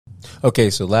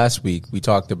Okay, so last week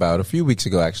a few weeks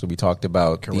ago actually, we talked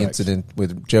about the incident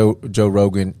with Joe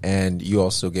Rogan, and you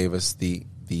also gave us the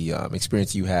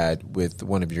experience you had with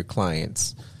one of your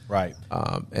clients. Right.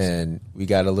 And we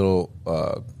got a little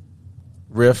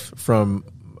riff from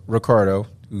Ricardo,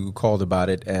 who called about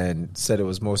it and said it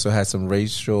was also had some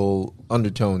racial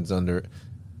undertones under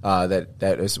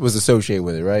that was associated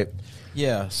with it, right?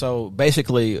 Yeah. So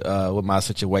basically, with my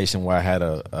situation where I had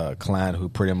a client who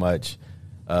pretty much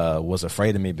was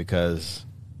afraid of me because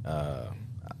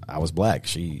I was black.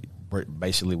 She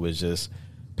basically was just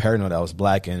paranoid I was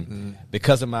black, and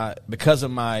because of my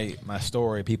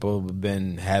story, people have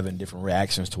been having different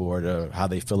reactions toward how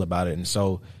they feel about it, and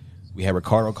so we had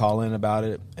Ricardo call in about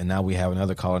it, and now we have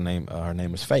another caller named her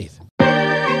name is Faith.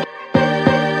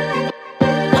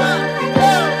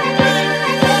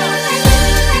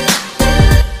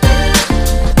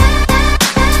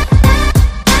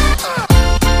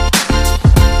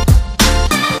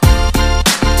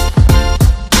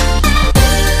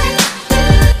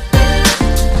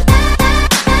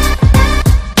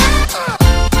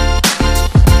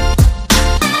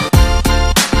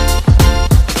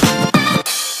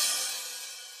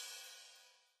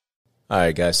 All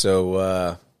right, guys.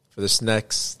 So for this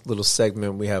next little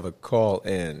segment, we have a call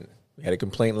in. We had a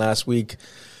complaint last week.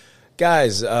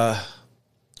 Guys, a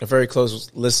very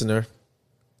close listener,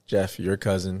 Jeff, your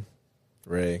cousin,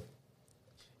 Ray,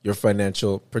 your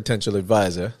financial potential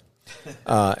advisor,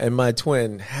 and my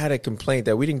twin had a complaint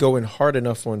that we didn't go in hard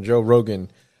enough on Joe Rogan.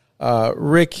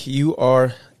 Rick, you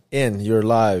are in. You're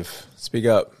live. Speak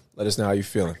up. Let us know how you're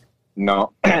feeling.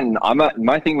 No, I'm not.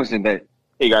 My thing was in that.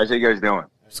 Hey guys, how you guys doing?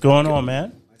 What's going on,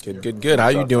 man? Good. How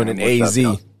you doing in AZ?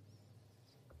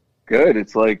 Good.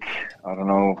 It's like, I don't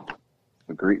know,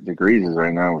 degrees is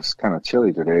right now. It's kind of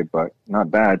chilly today, but not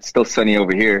bad. Still sunny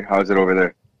over here. How's it over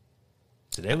there?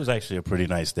 Today was actually a pretty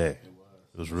nice day.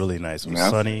 It was really nice. It was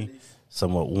sunny,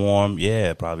 somewhat warm.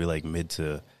 Yeah, probably like mid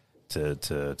to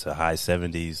high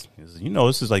 70s. You know,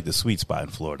 this is like the sweet spot in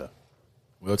Florida.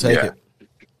 We'll take it.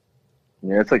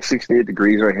 Yeah, it's like 68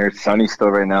 degrees right here. It's sunny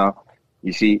still right now.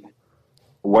 You see,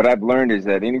 what I've learned is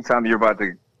that anytime you're about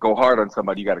to go hard on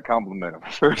somebody, you got to compliment them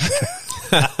first.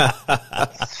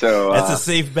 So that's a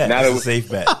safe bet. Now that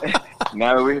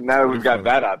we've got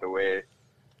that out of the way.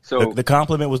 So the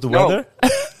compliment was the weather.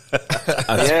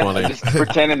 That's funny. Just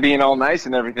pretending being all nice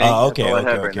and everything. Oh, okay.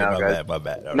 My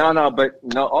bad. Right.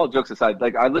 No, all jokes aside,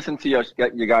 like I listened to your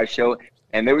guys' show,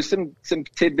 and there was some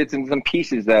tidbits and some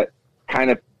pieces that kind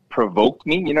of provoked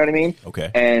me. You know what I mean? Okay.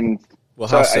 And well,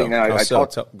 let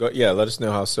us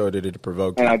know how so did it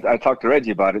provoke you. And I talked to Reggie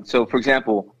about it. So, for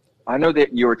example, I know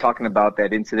that you were talking about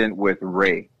that incident with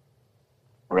Ray,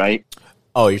 right?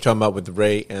 Oh, you're talking about with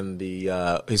Ray and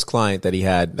the his client that he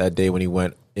had that day when he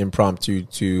went impromptu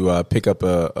to pick up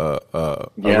a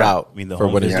route for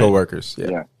one of his coworkers.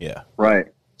 Yeah. Right.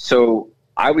 So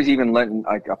I was even letting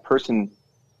like a person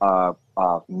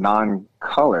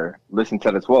non-color listen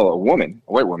to that as well, a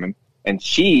white woman, and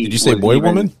she. Did you say boy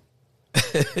woman?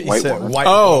 White woman.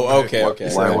 Okay.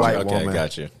 White woman.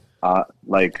 Got you.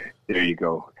 Like there you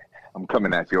go. I'm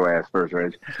coming at your ass first,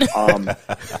 Reg.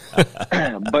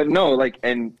 But no, like,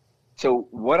 and so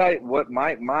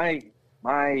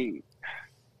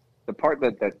the part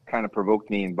that kind of provoked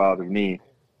me and bothered me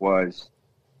was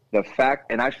the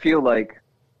fact, and I feel like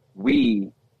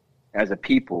we, as a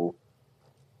people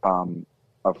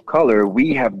of color,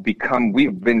 we've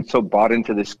been so bought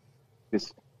into this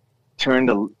turn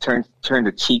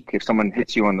the cheek if someone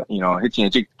hits you hits you in the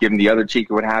cheek, give them the other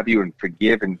cheek or what have you, and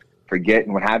forgive and forget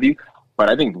and what have you. But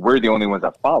I think we're the only ones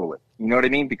that follow it. You know what I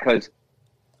mean? Because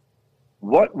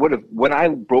when I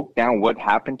broke down what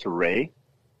happened to Ray,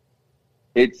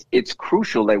 it's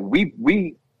crucial that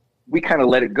we kind of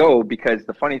let it go, because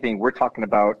the funny thing, we're talking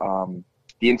about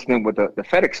the incident with the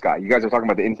FedEx guy. You guys are talking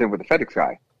about the incident with the FedEx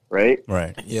guy, right?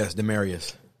 Right. Yes,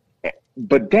 Demarius.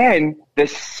 But then the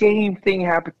same thing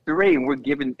happened to Ray, and we're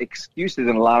giving excuses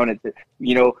and allowing it to,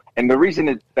 and the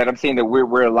reason that I'm saying that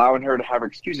we're allowing her to have her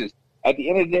excuses, at the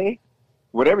end of the day,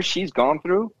 whatever she's gone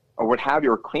through or what have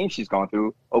you, or claims she's gone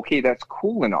through, okay, that's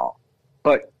cool and all.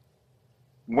 But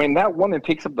when that woman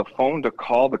picks up the phone to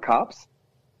call the cops,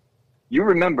 you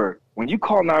remember when you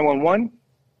call 911,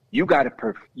 you got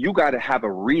to have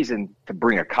a reason to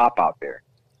bring a cop out there.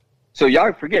 So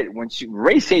y'all forget,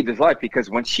 Ray saved his life, because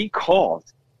when she calls,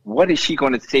 what is she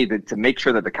going to say to make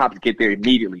sure that the cops get there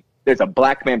immediately? There's a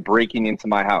black man breaking into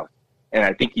my house, and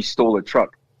I think he stole a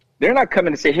truck. They're not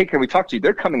coming to say, hey, can we talk to you?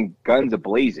 They're coming guns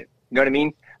a-blazing. You know what I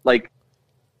mean? Like,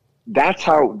 that's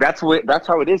how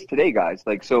it is today, guys.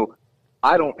 Like, so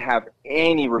I don't have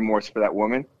any remorse for that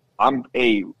woman.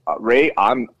 Ray,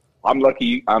 I'm I'm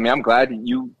lucky. I mean, I'm glad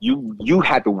you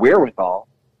had the wherewithal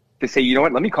to say, you know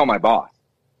what, let me call my boss,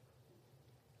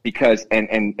 because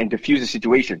and diffuse the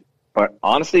situation. But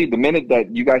honestly, the minute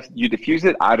that you diffuse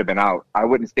it, I'd have been out. I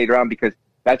wouldn't have stayed around, because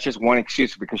that's just one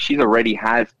excuse, because she already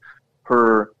has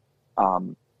her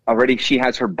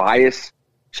bias,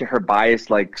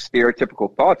 like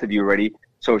stereotypical thoughts of you already.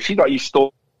 So she thought you stole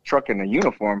a truck in a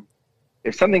uniform.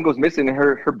 If something goes missing in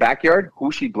her backyard,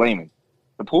 who's she blaming?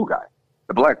 The pool guy,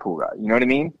 the black pool guy. You know what I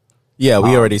mean? Yeah,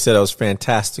 we already said it was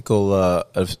fantastical,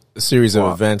 a series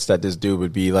of events that this dude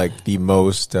would be like the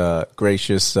most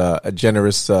gracious,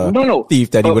 generous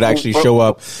thief, that he would actually show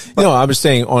up. I'm just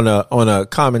saying on a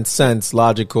common sense,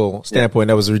 logical standpoint,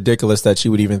 that was ridiculous that she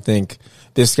would even think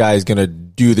this guy is going to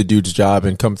do the dude's job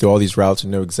and come through all these routes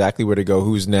and know exactly where to go,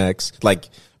 who's next. Like,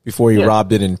 before he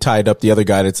robbed it and tied up the other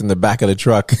guy that's in the back of the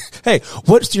truck. Hey,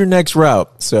 what's your next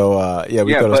route? So,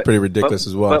 we thought it was pretty ridiculous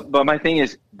as well. But my thing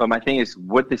is,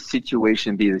 would the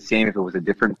situation be the same if it was a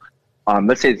different,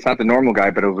 let's say it's not the normal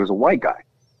guy, but it was a white guy?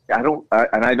 I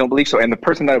don't believe so. And the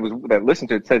person that listened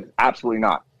to it said absolutely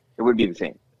not. It would be the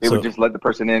same. They would just let the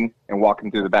person in and walk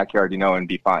him through the backyard, and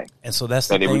be fine. And so that's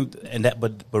the thing.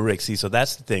 But Rick, see, so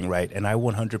that's the thing, right? And I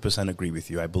 100% agree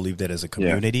with you. I believe that as a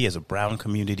community, as a brown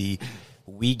community,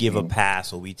 we give a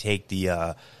pass, or we take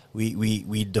the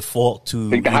we default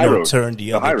to turn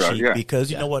the other cheek,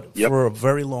 because you know what, for a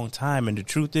very long time, and the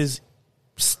truth is,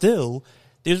 still,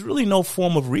 there's really no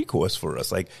form of recourse for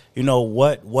us. Like,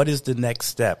 what is the next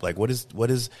step? Like, what is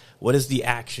the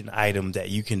action item that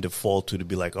you can default to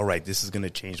be like, all right, this is going to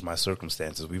change my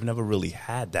circumstances? We've never really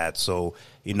had that. So,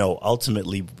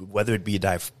 ultimately, whether it be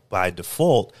by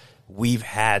default, we've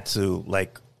had to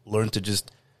learn to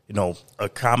just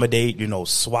accommodate,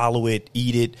 swallow it,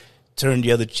 eat it, turn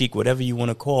the other cheek, whatever you want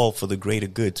to call, for the greater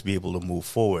good to be able to move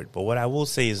forward. But what I will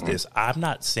say is this: I'm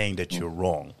not saying that you're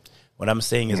wrong. What I'm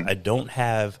saying is I don't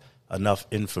have enough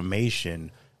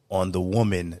information on the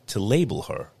woman to label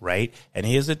her, right? And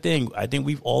here's the thing. I think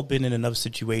we've all been in enough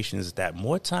situations that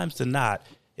more times than not,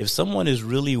 if someone is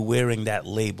really wearing that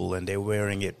label and they're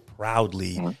wearing it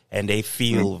proudly and they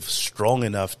feel strong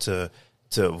enough to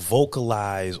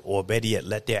vocalize, or better yet,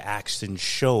 let their actions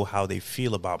show how they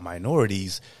feel about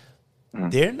minorities,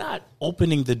 they're not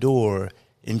opening the door,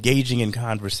 engaging in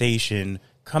conversation,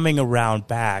 coming around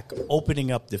back,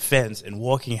 opening up the fence, and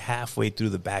walking halfway through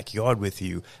the backyard with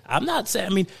you. I'm not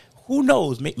saying, who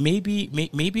knows? Maybe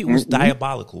it was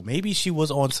diabolical. Maybe she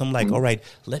was on some all right,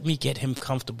 let me get him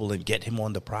comfortable and get him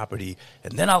on the property,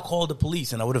 and then I'll call the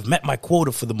police, and I would have met my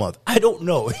quota for the month. I don't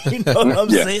know. You know what I'm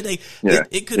saying?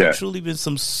 It could have truly been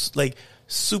some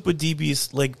super dubious,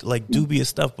 dubious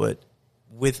stuff, but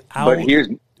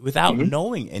without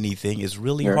knowing anything is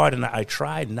really hard. And I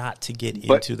tried not to get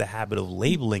into the habit of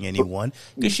labeling anyone,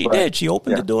 because she did. She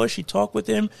opened the door. She talked with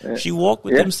him. She walked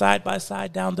with him side by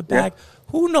side down the back.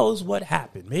 Who knows what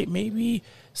happened? Maybe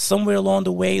somewhere along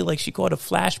the way, she caught a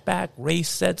flashback. Ray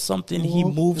said something. He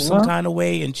moved some kind of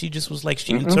way, and she just was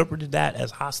she interpreted that as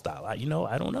hostile. I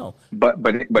don't know.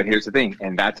 But here's the thing,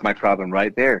 and that's my problem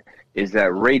right there, is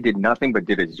that Ray did nothing but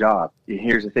did his job.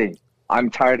 Here's the thing. I'm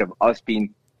tired of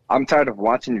watching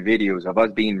videos of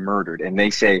us being murdered, and they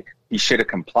say he should have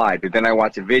complied. But then I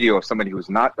watch a video of somebody who's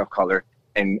not of color,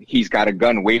 and he's got a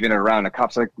gun waving it around. The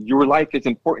cop's like, your life is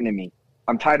important to me.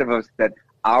 I'm tired of us that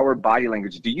our body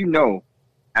language. Do you know,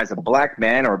 as a black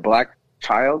man or a black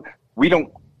child, we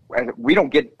don't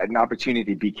get an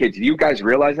opportunity to be kids. Do you guys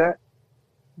realize that?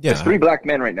 Yeah. There's 3 black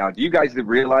men right now. Do you guys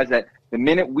realize that the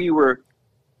minute we were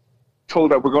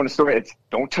told that we're going to store, it's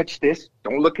don't touch this,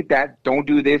 don't look at that, don't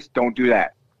do this, don't do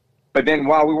that. But then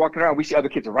while we're walking around, we see other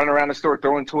kids running around the store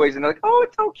throwing toys, and they're like, oh,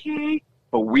 it's okay.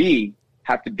 But we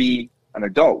have to be an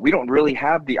adult. We don't really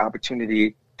have the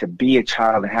opportunity to be a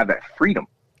child and have that freedom.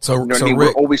 So, you know what I mean?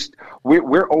 Rick,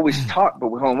 we're always taught, but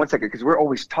hold on one second, because we're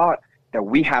always taught that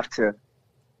we have to.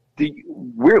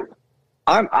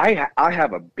 I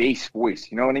have a bass voice,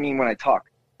 you know what I mean, when I talk.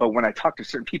 But when I talk to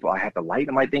certain people, I have to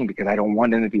lighten my thing because I don't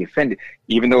want them to be offended.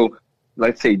 Even though,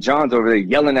 let's say John's over there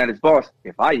yelling at his boss,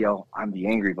 if I yell, I'm the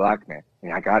angry black man,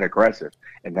 and I got aggressive,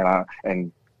 and then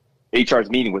and HR's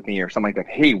meeting with me or something like that.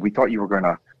 Hey, we thought you were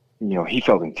gonna. He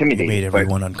felt intimidated. You made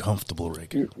everyone uncomfortable,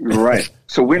 Rick. Right.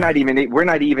 So we're not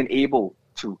even able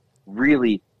to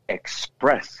really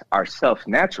express ourselves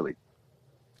naturally.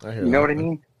 You know what I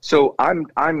mean? So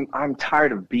I'm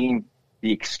tired of being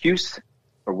the excuse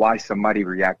for why somebody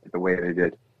reacted the way they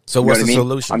did. So what's the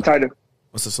solution? I'm tired of.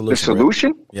 What's the solution? The solution?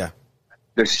 Rick? Yeah.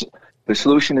 The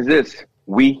solution is this: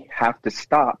 we have to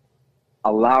stop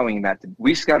allowing that.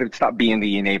 We just got to stop being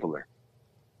the enabler.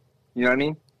 You know what I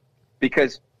mean?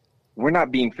 Because we're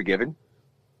not being forgiven.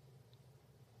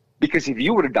 Because if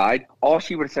you would have died, all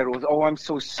she would have said was, "Oh, I'm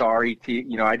so sorry.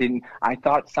 I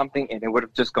thought something," and it would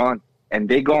have just gone. And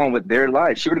they go on with their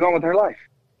lives. She would have gone with her life.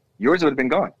 Yours would have been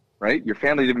gone, right? Your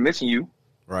family would have been missing you.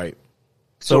 Right.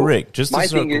 So Rick, just my to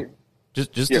circle, thing is,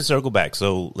 to circle back.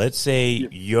 So let's say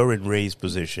you're in Ray's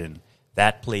position.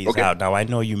 That plays out. Now, I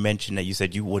know you mentioned that you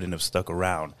said you wouldn't have stuck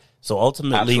around. So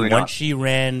ultimately, once she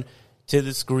ran to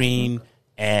the screen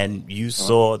and you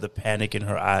saw the panic in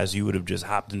her eyes, you would have just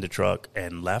hopped in the truck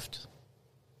and left?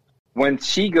 When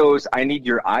she goes, "I need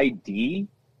your ID,"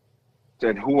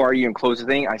 said, "Who are you?" and close the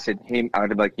thing, I said, "Hey," I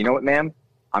would be like, "You know what, ma'am?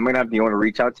 I'm going to have the owner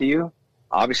reach out to you.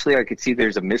 Obviously, I could see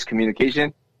there's a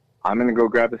miscommunication. I'm going to go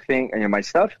grab the thing and my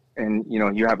stuff, and,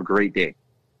 you have a great day."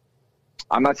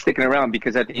 I'm not sticking around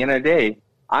because at the end of the day,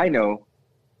 I know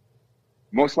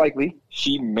most likely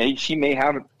she might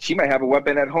have a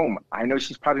weapon at home. I know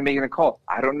she's probably making a call.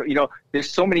 I don't know.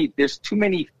 There's too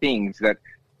many things that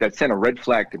send a red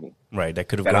flag to me. Right. That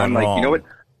could have gone wrong. I'm like, you know what?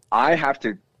 I have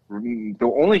to. The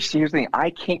only serious thing, I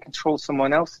can't control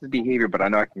someone else's behavior, but I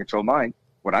know I can control mine.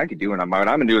 What I could do, and what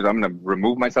I'm going to do is I'm going to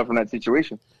remove myself from that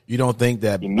situation. You don't think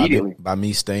that immediately by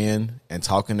me staying and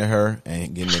talking to her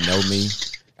and getting to know me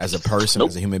as a person,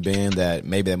 as a human being, that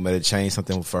maybe that might have changed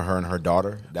something for her and her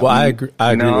daughter? I agree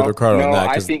with Ricardo on that.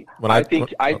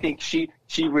 I think she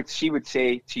would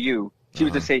say to you, she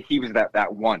would just say he was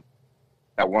that one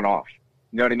off.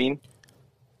 You know what I mean?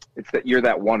 It's that you're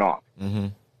that one off. Mm-hmm.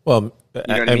 Well,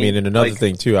 I mean, and another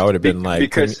thing too, I would have been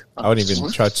like, I wouldn't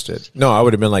even touched it. No, I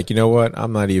would have been like, you know what?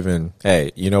 I'm not even.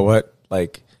 Hey, you know what?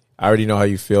 Like, I already know how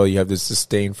you feel. You have this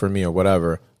disdain for me or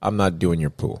whatever. I'm not doing your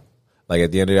pool. Like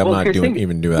at the end of the day, I'm not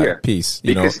doing that piece.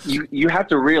 Because you have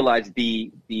to realize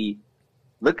the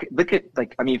look at,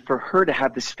 like, I mean, for her to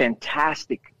have this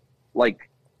fantastic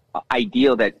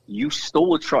idea that you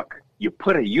stole a truck, you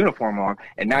put a uniform on,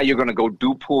 and now you're going to go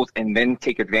do pools and then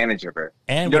take advantage of her.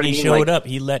 And when he showed up,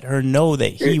 he let her know that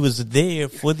he was there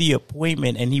for the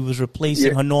appointment and he was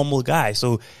replacing her normal guy.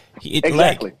 So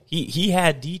he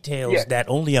had details that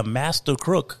only a master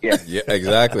crook. Yeah,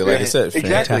 exactly. Like I said,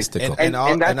 fantastical. And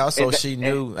also she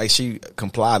knew, like she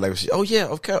complied. Like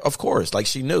of course. Like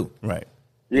she knew. Right.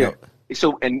 Yeah.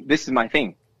 So, and this is my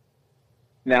thing.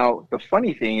 Now, the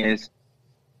funny thing is,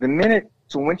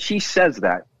 when she says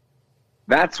that,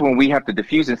 that's when we have to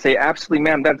diffuse and say, absolutely,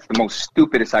 ma'am, that's the most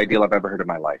stupidest idea I've ever heard in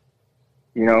my life.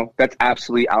 That's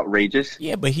absolutely outrageous.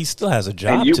 Yeah, but he still has a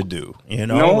job to do.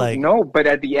 No, but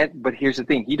at the end, but here's the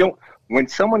thing. When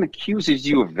someone accuses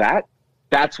you of that,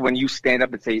 that's when you stand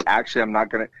up and say, actually, I'm not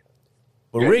going to.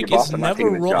 But Rick, it's never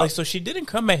wrong. So she didn't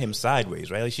come at him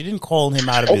sideways, right? Like she didn't call him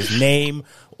out of his name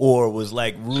or was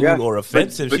like rude or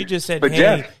offensive. She just said, "Hey,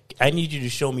 Jeff, I need you to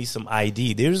show me some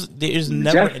ID." There's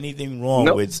never anything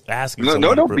wrong with asking. But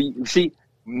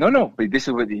this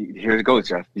is here it goes,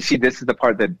 Jeff. You see, this is the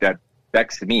part that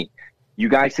vexed me. You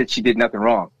guys said she did nothing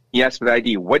wrong. He asked for the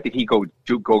ID. What did he go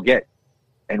get?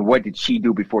 And what did she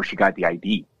do before she got the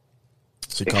ID?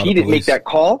 If he didn't make that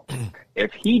call,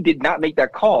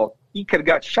 he could have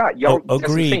got shot.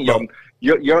 Agreed.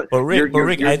 But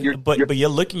you're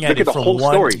looking at it from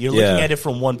one. Story. You're looking at it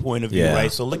from one point of view, right?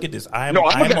 So look at this. I'm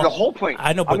looking at the whole point.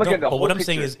 I know, but what I'm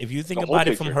saying is, if you think about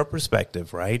it from her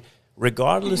perspective, right?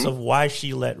 Regardless of why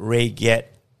she let Ray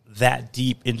get that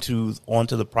deep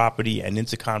onto the property and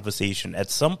into conversation, at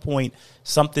some point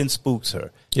something spooks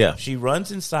her. Yeah, she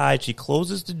runs inside. She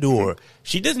closes the door.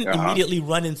 She doesn't immediately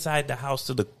run inside the house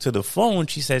to the phone.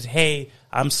 She says, "Hey,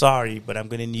 I'm sorry, but I'm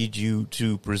going to need you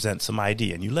to present some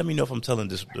ID." And you let me know if I'm telling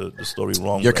the story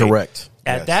wrong. You're correct.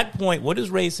 At that point, what does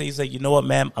Ray say? He's like, "You know what,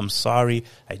 ma'am? I'm sorry.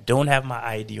 I don't have my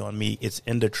ID on me. It's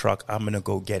in the truck. I'm going to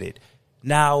go get it."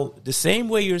 Now, the same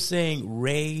way you're saying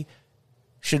Ray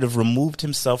should have removed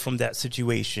himself from that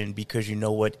situation because you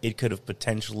know what, it could have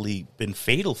potentially been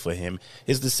fatal for him,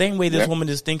 is the same way this woman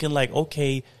is thinking like,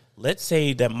 okay, let's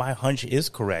say that my hunch is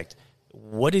correct.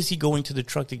 What is he going to the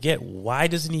truck to get? Why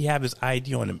doesn't he have his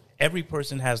ID on him? Every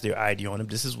person has their ID on him.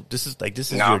 This is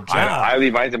your job. I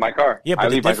leave mine in my car. Yeah, but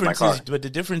the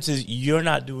difference is you're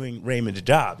not doing Raymond's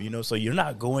job, so you're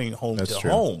not going home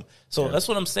home. So that's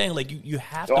what I'm saying. Like you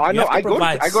have to. I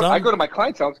go to my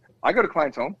client's house. I go to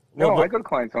client's home. I go to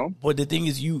client's home. But the thing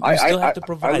is, you still have to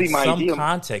provide some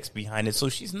context behind it. So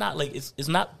she's not like it's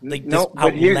not like this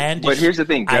outlandish here's the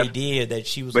thing, Jeff. idea that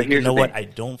she was like, you know what, I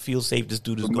don't feel safe. This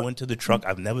dude is going to the truck.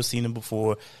 I've never seen him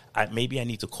before. Maybe I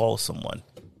need to call someone.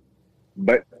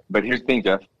 But here's the thing,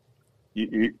 Jeff.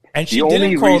 And she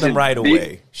didn't call them right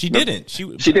away. She didn't. She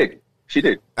did.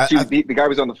 The guy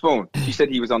was on the phone. She said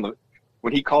he was on the.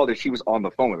 When he called her, she was on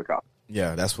the phone with the cop.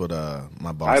 Yeah, that's what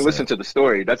my boss said. Listened to the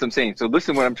story. That's what I'm saying. So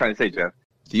listen what I'm trying to say, Jeff.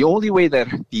 The only way that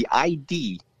the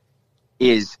ID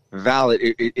is valid,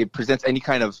 it presents any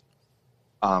kind of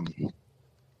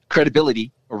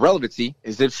credibility or relevancy,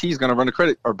 is if she's going to run a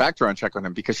credit or background check on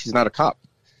him because she's not a cop.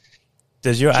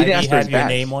 Does your ID have your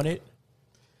name on it?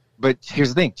 But here's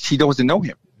the thing: she doesn't know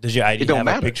him. Does your ID have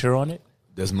a picture on it?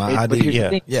 Does my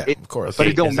ID? Yeah, of course. But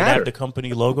it don't matter. Does it have the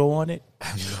company logo on it?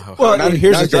 Well,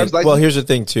 here's the thing. Well, here's the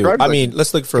thing too. I mean,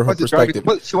 let's look for her perspective.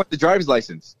 She wants the driver's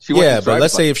license. But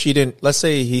let's say if she didn't. Let's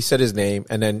say he said his name,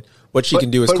 and then what she can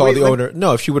do is call the owner.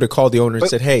 No, if she would have called the owner and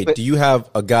said, "Hey, do you have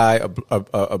a guy,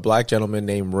 a black gentleman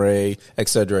named Ray, et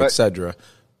cetera, et cetera."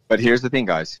 But here's the thing,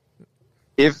 guys.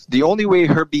 If the only way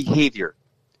her behavior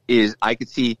is, I could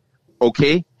see,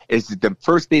 okay, is the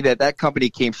first day that company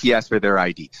came, she asked for their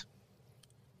IDs.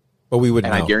 But we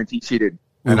wouldn't know. I guarantee she did.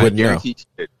 We wouldn't know. She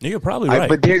did. You're probably right.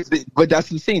 But that's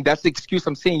what I'm saying. That's the excuse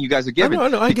I'm saying you guys are giving.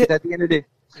 No, I get. At the end of the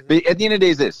day,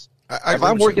 is this. If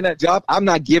I'm working that job, I'm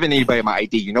not giving anybody my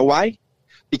ID. You know why?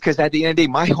 Because at the end of the day,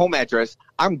 my home address,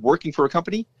 I'm working for a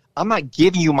company. I'm not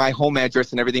giving you my home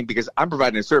address and everything because I'm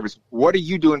providing a service. What are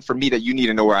you doing for me that you need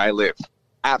to know where I live?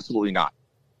 Absolutely not.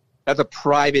 That's a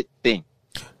private thing.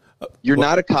 You're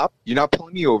not a cop. You're not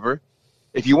pulling me over.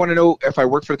 If you want to know if I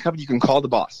work for the company, you can call the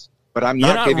boss. But I'm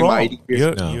not giving my ID.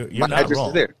 You're my address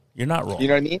is there. You're not wrong. You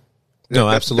know what I mean? No,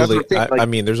 absolutely. I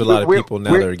mean, there's a lot of people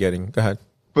now that are getting. Go ahead.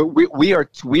 But we are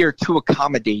too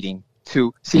accommodating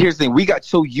to see. Here's the thing: we got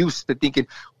so used to thinking,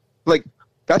 like,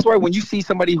 that's why when you see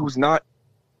somebody who's not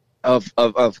of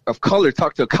color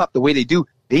talk to a cop the way they do,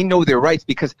 they know their rights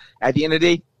because at the end of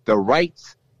the day, the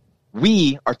rights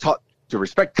we are taught to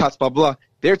respect cops. Blah blah.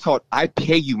 They're taught, I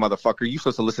pay you, motherfucker. You're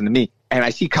supposed to listen to me. And I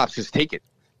see cops just take it.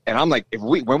 And I'm like,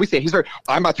 when we say, he's right,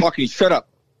 I'm not talking, shut up.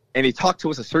 And they talk to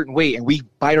us a certain way, and we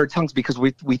bite our tongues because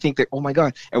we think that, oh my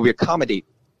God, and we accommodate.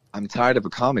 I'm tired of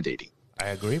accommodating. I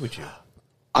agree with you.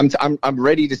 I'm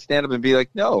ready to stand up and be like,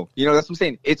 no, that's what I'm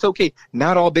saying. It's okay.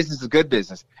 Not all business is good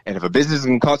business. And if a business is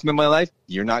going to cost me my life,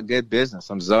 you're not good business.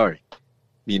 I'm sorry.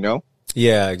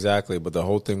 Yeah, exactly. But the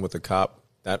whole thing with the cop,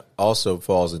 that also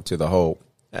falls into the whole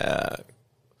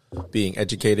being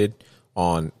educated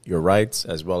on your rights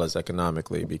as well as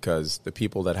economically, because the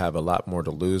people that have a lot more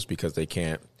to lose because they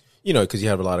can't, because you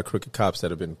have a lot of crooked cops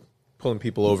that have been pulling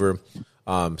people over,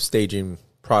 staging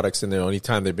products, and the only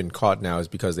time they've been caught now is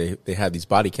because they have these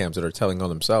body cams that are telling on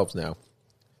themselves now.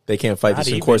 They can't fight this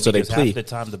in court, so they plea. Half the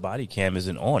time the body cam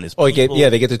isn't on. They get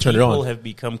to turn it on. People have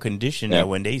become conditioned that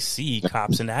when they see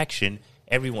cops in action,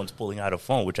 everyone's pulling out a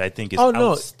phone, which I think is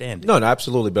outstanding. No,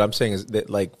 absolutely. But I'm saying is that,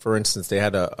 like, for instance, they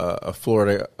had a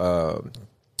Florida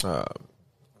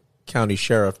county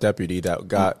sheriff deputy that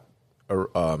got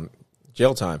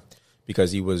jail time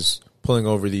because he was pulling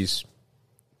over these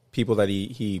people that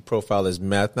he profiled as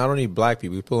meth. Not only black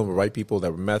people, he was pulling over white people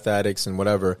that were meth addicts and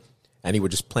whatever, and he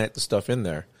would just plant the stuff in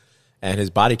there. And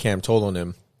his body cam told on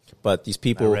him, but these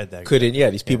people couldn't. Yeah,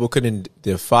 these people couldn't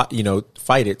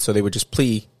fight it, so they would just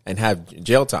plea and have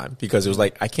jail time because it was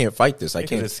like, I can't fight this. I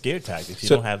can't. It's scare tactics. You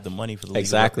don't have the money for the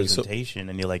legal representation,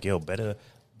 and you're like,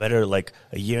 better like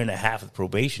a year and a half of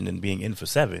probation than being in for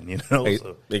 7.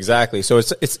 So. Exactly. So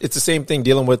it's the same thing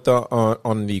dealing with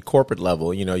on the corporate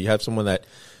level. You have someone that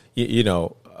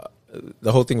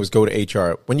the whole thing was go to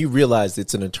HR. When you realize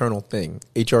it's an internal thing,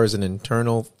 HR is an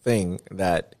internal thing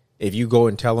that if you go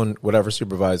and tell on whatever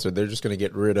supervisor, they're just going to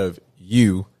get rid of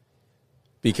you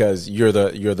because you're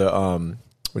the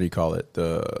what do you call it?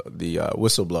 The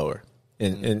whistleblower.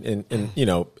 And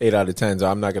 8 out of 10, so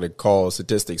I'm not going to call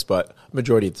statistics, but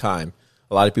majority of the time,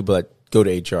 a lot of people that go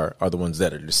to HR are the ones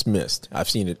that are dismissed. I've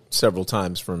seen it several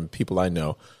times from people I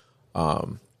know.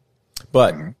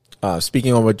 But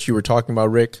speaking on what you were talking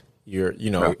about, Rick, you're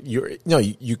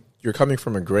coming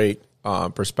from a great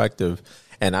perspective,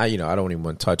 and I don't even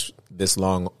want to touch this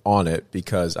long on it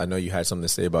because I know you had something to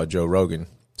say about Joe Rogan.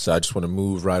 So I just want to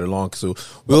move right along. So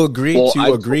we'll agree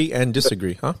to agree and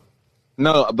disagree, huh?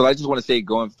 No, but I just want to say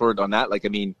going forward on that,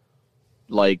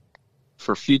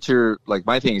 for future,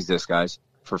 my thing is this, guys,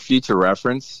 for future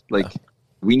reference,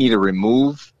 we need to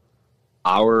remove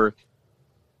our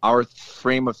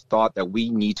frame of thought that we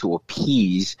need to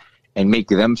appease and make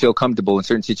them feel comfortable in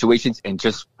certain situations and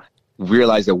just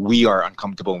realize that we are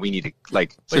uncomfortable and we need to,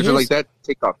 situations like that,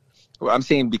 take off. I'm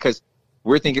saying because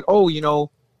we're thinking,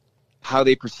 how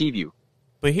they perceive you.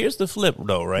 But here's the flip,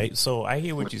 though, right? So I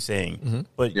hear what you're saying,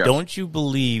 but don't you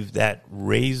believe that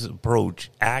Ray's approach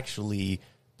actually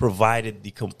provided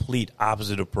the complete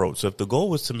opposite approach? So if the goal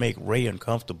was to make Ray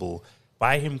uncomfortable,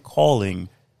 by him calling,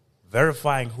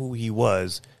 verifying who he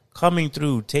was, coming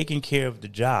through, taking care of the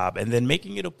job, and then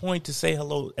making it a point to say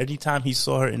hello anytime he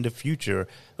saw her in the future,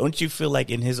 don't you feel like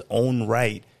in his own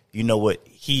right, you know what,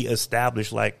 he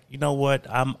established, like, you know what,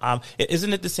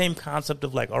 isn't it the same concept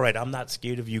of like, all right, I'm not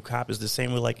scared of you, cop? It's the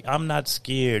same way, like, I'm not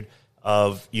scared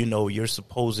of, you know, your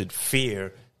supposed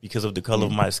fear because of the color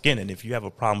of my skin. And if you have a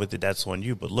problem with it, that's on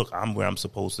you. But look, I'm where I'm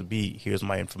supposed to be. Here's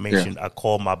my information. I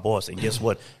call my boss. And guess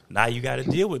what? Now you got to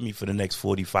deal with me for the next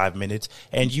 45 minutes.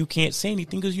 And you can't say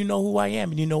anything because you know who I am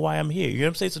and you know why I'm here. You know what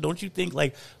I'm saying? So don't you think,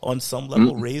 like, on some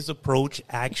level, Ray's approach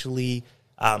actually,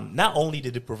 not only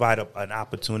did it provide an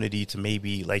opportunity to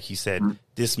maybe, like he said,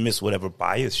 dismiss whatever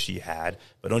bias she had,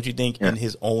 but don't you think in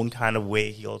his own kind of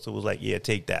way, he also was like, yeah,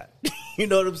 take that. You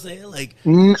know what I'm saying? Like,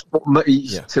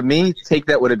 to me, take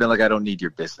that would have been like, I don't need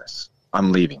your business.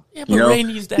 I'm leaving. Yeah, but Ray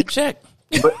needs that check.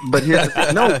 But here's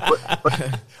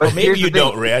or maybe you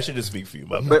don't, Ray. I should just speak for you.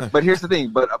 But here's the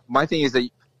thing. But my thing is that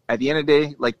at the end of the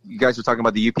day, like you guys were talking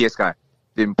about the UPS guy,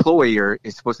 the employer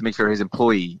is supposed to make sure his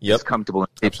employee is comfortable in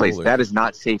a safe place. That is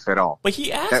not safe at all. But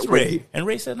he asked Ray, and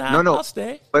Ray said, "No, I'll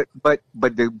stay." But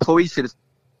the employee should have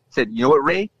said, "You know what,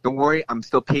 Ray? Don't worry. I'm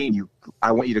still paying you.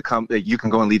 I want you to come. You can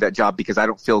go and leave that job because I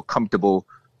don't feel comfortable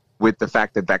with the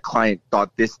fact that client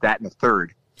thought this, that, and the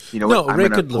third." You know, no, Ray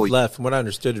could have left. From what I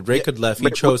understood, Ray could have left. He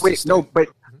chose to stay. No, but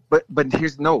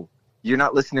you're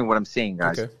not listening to what I'm saying,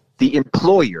 guys. Okay. The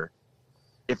employer,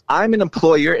 if I'm an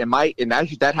employer and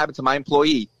that happened to my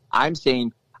employee, I'm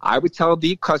saying I would tell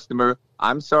the customer,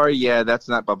 I'm sorry, that's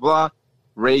not blah blah.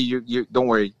 Ray, you don't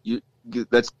worry. You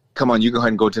let's come on. You go ahead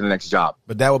and go to the next job.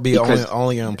 But that would be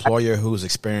only an employer who's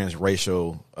experienced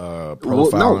racial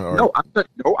profiling.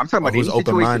 I'm talking about who's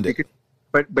open-minded.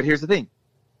 But here's the thing.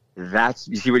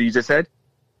 You see what you just said?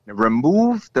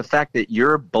 Remove the fact that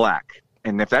you're black.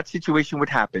 And if that situation would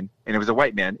happen and it was a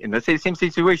white man, and let's say the same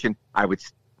situation,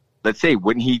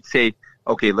 wouldn't he say,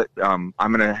 okay, I'm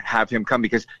going to have him come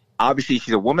because obviously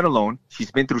she's a woman alone. She's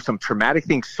been through some traumatic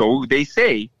things. So they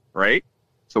say, right?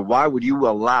 So why would you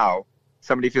allow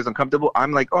somebody who feels uncomfortable?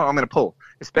 I'm like, I'm going to pull,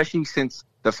 especially since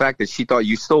the fact that she thought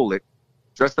you stole it,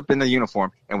 dressed up in the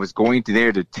uniform and was going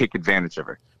there to take advantage of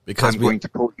her. Because I'm going to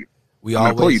pull you. We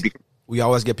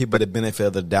always give people the benefit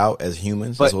of the doubt as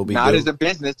humans. But not as a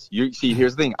business. You see,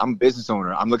 here's the thing. I'm a business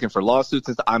owner. I'm looking for lawsuits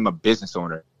since I'm a business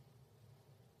owner.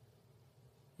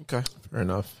 Okay, fair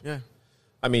enough. Yeah,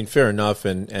 I mean, fair enough.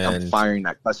 And I'm firing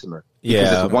that customer.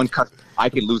 Because it's one customer. I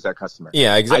could lose that customer.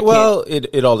 Yeah, exactly. Well,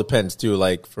 it all depends too.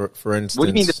 Like for instance, what do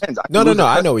you mean depends? No.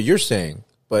 I know what you're saying,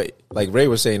 but like Ray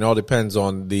was saying, it all depends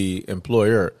on the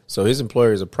employer. So his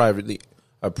employer is a private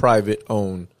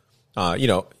owned.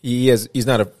 He's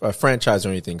not a franchise or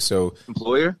anything. So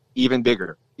employer, even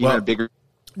bigger, bigger.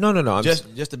 No. I'm trying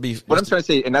to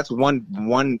say, and that's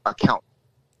one account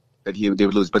that they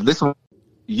would lose. But listen,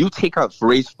 you take out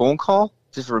Ray's phone call,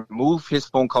 just remove his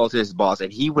phone call to his boss,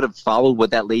 and he would have followed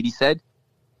what that lady said.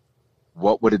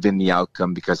 What would have been the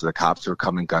outcome because the cops were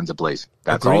coming guns ablazing?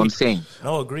 That's all I'm saying.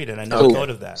 No, agreed, and I never thought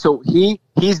of that. So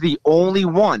he's the only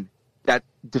one that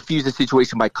diffused the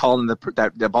situation by calling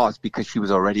the boss because she was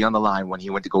already on the line when he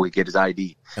went to go get his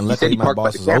ID. And luckily my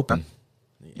boss is open.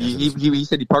 He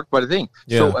said he parked by the thing.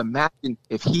 Yeah. So imagine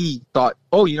if he thought,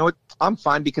 you know what, I'm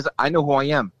fine because I know who I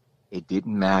am. It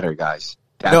didn't matter, guys.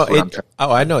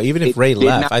 I know. Even if Ray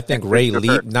left, I think Ray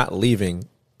not leaving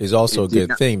is also a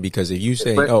good thing because if you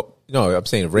say, I'm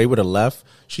saying if Ray would have left,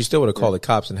 she still would have called the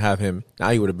cops and have him. Now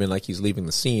he would have been like he's leaving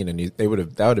the scene, and that would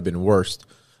have been worse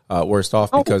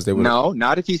off because they would. No,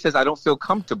 not if he says I don't feel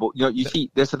comfortable. You see,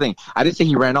 that's the thing. I didn't say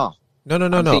he ran off.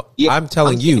 No. I'm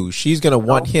telling you, she's gonna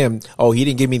want him. Oh, he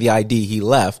didn't give me the ID. He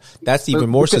left. That's even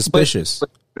more suspicious.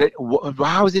 But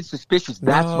how is it suspicious?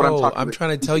 That's what I'm talking about. I'm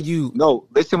trying to tell you. No,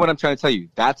 listen what I'm trying to tell you.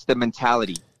 That's the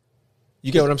mentality.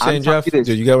 You get what I'm saying, Jeff?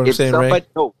 Do you get what I'm saying, Ray?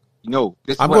 No.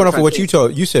 I'm going off of what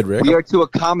you said, Rick. We are too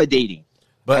accommodating.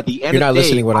 But at the end you're not of the day,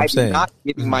 listening to what I'm saying. I'm not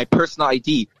giving my personal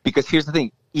ID because here's the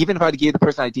thing. Even if I gave the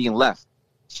person ID and left,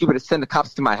 she would have sent the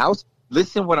cops to my house.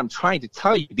 Listen what I'm trying to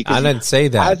tell you. Because I didn't say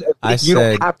that.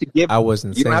 I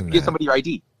wasn't saying that. You don't have to give somebody your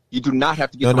ID. You do not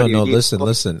have to give somebody your ID.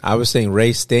 Listen. I was saying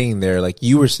Ray staying there. Like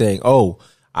you were saying,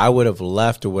 I would have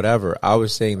left or whatever. I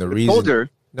was saying the reason. Told her,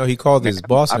 no, he called his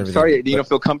boss and everything. I'm sorry you don't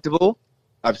feel comfortable.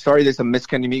 I'm sorry there's some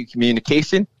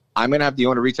miscommunication. I'm going to have the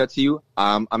owner reach out to you.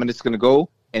 I'm just going to go.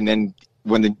 And then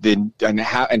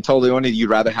and tell the owner you'd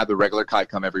rather have the regular kite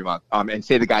come every month and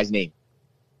say the guy's name.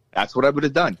 That's what I would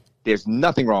have done. There's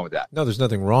nothing wrong with that. No, there's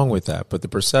nothing wrong with that. But the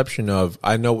perception of,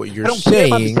 I know what you're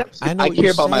saying. I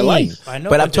care about my life.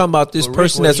 But I'm talking about this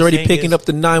person that's already picking up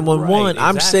the 911. Right,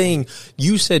 I'm saying,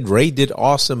 you said Ray did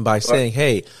awesome by saying,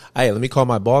 hey, let me call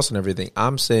my boss and everything.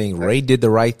 I'm saying Ray did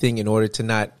the right thing in order to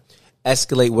not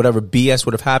escalate whatever BS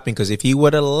would have happened. Because if he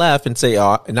would have left and say,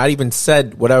 and not even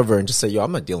said whatever and just say, yo,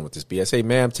 I'm not dealing with this BS. Hey,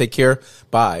 ma'am, take care.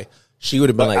 Bye. She would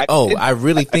have been I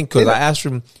really think because I asked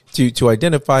him to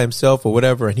identify himself or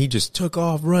whatever, and he just took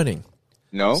off running.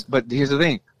 No, but here's the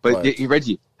thing. But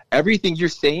Reggie, everything you're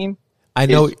saying, I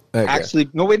know. Actually,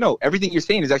 no. Everything you're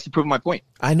saying is actually proving my point.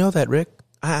 I know that, Rick.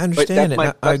 I understand it.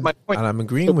 That's my point. And I'm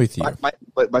agreeing with you.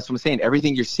 But that's what I'm saying.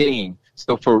 Everything you're saying.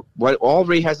 So for what all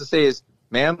Ray has to say is,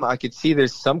 ma'am, I could see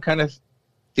there's some kind of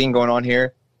thing going on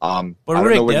here. But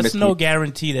Rick, that's no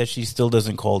guarantee that she still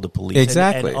doesn't call the police.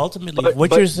 Exactly. And ultimately,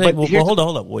 what you're saying, hold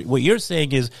on. What you're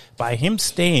saying is by him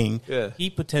staying,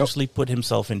 he potentially put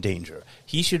himself in danger.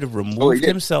 He should have removed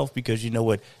himself because you know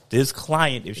what? This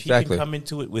client, if she can come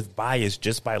into it with bias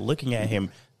just by looking at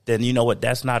him, then you know what?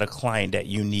 That's not a client that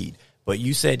you need. But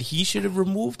you said he should have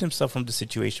removed himself from the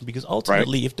situation because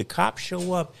ultimately, if the cops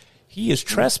show up, he is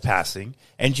trespassing.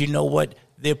 And you know what?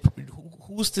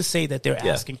 Who's to say that they're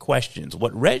asking questions?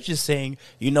 What Reg is saying,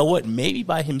 you know what? Maybe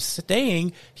by him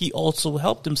staying, he also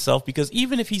helped himself because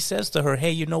even if he says to her,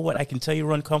 hey, you know what? I can tell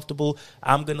you're uncomfortable.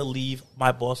 I'm going to leave.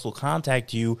 My boss will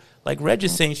contact you. Like Reg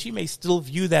is saying, she may still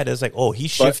view that as like, oh,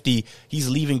 he's shifty. He's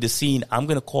leaving the scene. I'm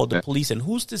going to call the police. And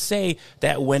who's to say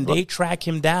that when they track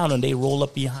him down and they roll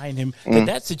up behind him,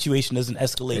 that situation doesn't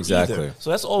escalate either. So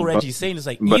that's all Reggie's saying is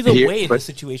like either way, the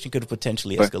situation could have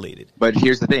potentially escalated. But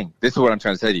here's the thing. This is what I'm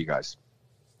trying to say to you guys.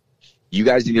 You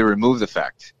guys need to remove the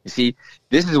fact. You see,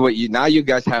 this is what you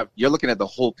guys have. You're looking at the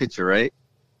whole picture, right?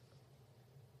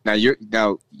 Now you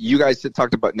guys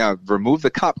talked about remove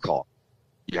the cop call.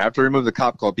 You have to remove the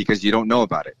cop call because you don't know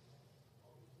about it,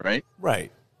 right?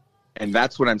 Right. And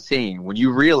that's what I'm saying. When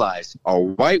you realize a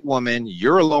white woman,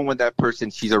 you're alone with that person.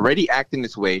 She's already acting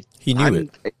this way. He knew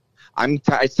it.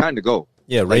 It's time to go.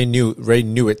 Yeah, Ray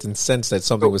knew it and sensed that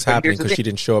something was happening because she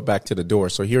didn't show up back to the door.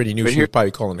 So he already knew she was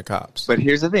probably calling the cops. But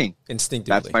here's the thing.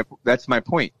 Instinctively. That's my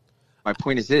point. My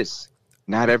point is this.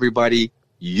 Not everybody's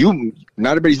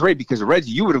right because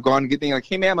Reggie, you would have gone and get things like,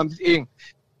 hey, ma'am, I'm eating.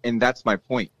 And that's my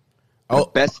point. The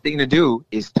best thing to do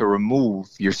is to remove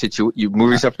yourself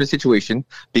from the situation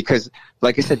because,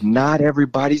 like I said, not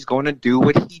everybody's going to do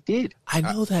what he did. I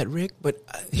know that, Rick, but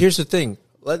here's the thing.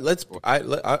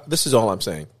 This is all I'm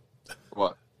saying.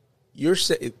 What?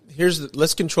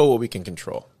 Let's control what we can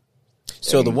control.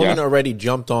 So the woman already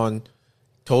jumped on,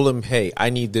 told him, hey, I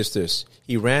need this.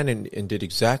 He ran and did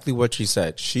exactly what she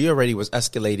said. She already was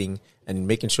escalating and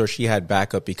making sure she had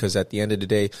backup because at the end of the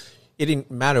day, it didn't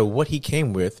matter what he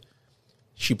came with.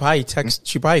 She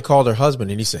probably called her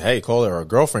husband and he said, hey, call her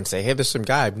girlfriend. Say, hey, there's some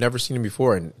guy. I've never seen him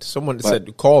before. And someone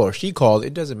said, call her. She called.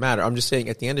 It doesn't matter. I'm just saying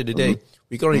at the end of the day,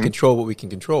 we can only control what we can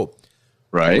control.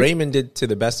 Right. Raymond did to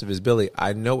the best of his ability.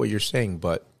 I know what you're saying,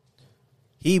 but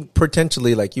he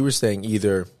potentially, like you were saying,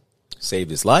 either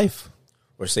saved his life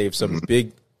or saved some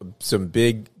big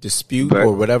dispute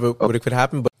or whatever could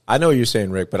happen. But I know what you're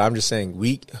saying, Rick, but I'm just saying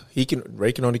Ray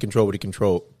can only control what he can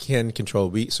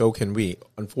control. So can we.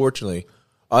 Unfortunately,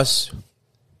 us,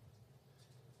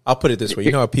 I'll put it this way.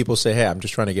 You know how people say, hey, I'm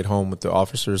just trying to get home, with the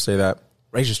officers say that?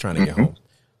 Ray's just trying to get home.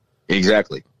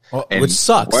 Exactly. Which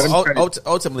sucks.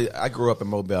 Ultimately, I grew up in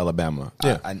Mobile, Alabama.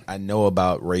 Yeah. I know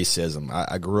about racism.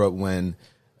 I grew up when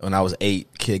I was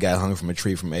 8, kid got hung from a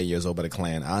tree from 8 years old by the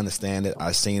Klan. I understand it.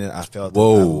 I seen it. I felt it. I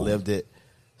lived it.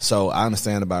 So I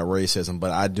understand about racism,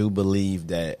 but I do believe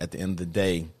that at the end of the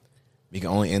day, we can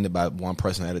only end it by one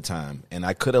person at a time. And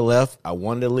I could have left. I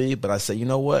wanted to leave, but I said, you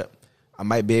know what? I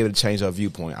might be able to change her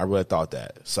viewpoint. I really thought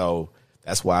that. So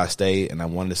that's why I stayed, and I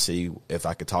wanted to see if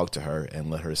I could talk to her and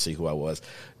let her see who I was.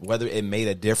 Whether it made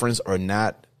a difference or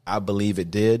not, I believe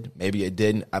it did. Maybe it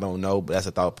didn't. I don't know, but that's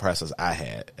the thought process I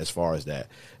had as far as that.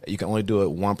 You can only do it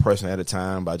one person at a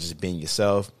time by just being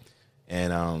yourself,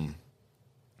 and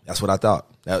that's what I thought.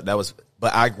 That was.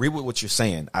 But I agree with what you're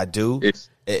saying. I do.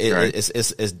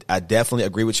 I definitely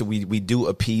agree with you. We do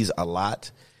appease a lot.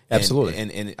 Absolutely.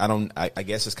 And I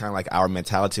guess it's kind of like our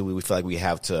mentality. We feel like we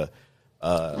have to.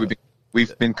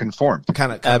 We've been conformed.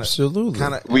 Absolutely.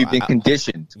 We've been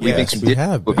conditioned. We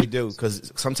have. We do,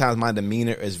 because sometimes my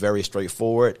demeanor is very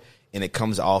straightforward, and it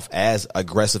comes off as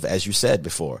aggressive, as you said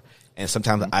before. And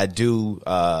sometimes I do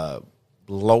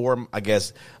lower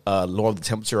the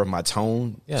temperature of my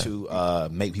tone to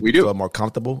make people feel more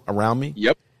comfortable around me.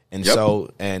 Yep. And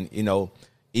so, and you know,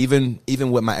 even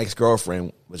with my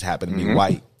ex-girlfriend was happening to me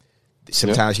white,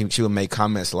 sometimes she would make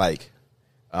comments like,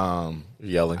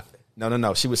 yelling.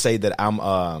 No. She would say that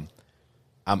I'm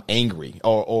angry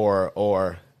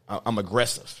or I'm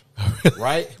aggressive,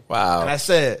 right? Wow. And I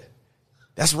said,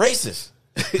 that's racist.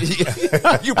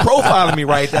 You profiling me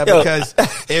right there because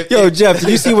Jeff, did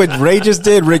you see what Ray just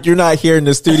did? Rick, you're not here in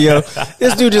the studio.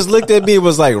 This dude just looked at me and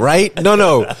was like, right?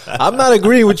 No, I'm not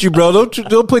agreeing with you, bro.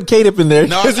 Don't put K-Tip in there.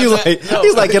 No,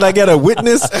 he's like, can I get a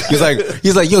witness? He's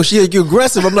like, yo, you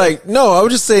aggressive. I'm like, no, I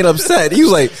was just saying upset. He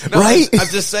was like, right? I'm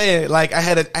just saying, like, I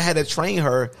had to train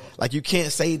her. Like, you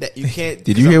can't say that. You can't.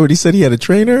 Did you hear what he said? He had a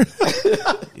trainer.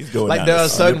 He's going like, there are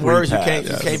certain words you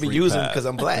can't be using path. because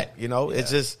I'm black. You know, it's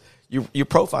just. You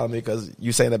profile me because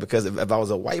you saying that because if I was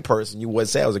a white person, you wouldn't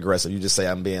say I was aggressive. You just say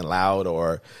I'm being loud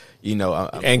or, I'm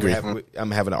angry.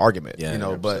 I'm having an argument,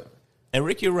 but. And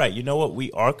Rick, you're right. You know what?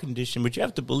 We are conditioned, but you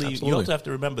have to believe. Absolutely. You also have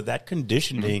to remember that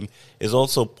conditioning is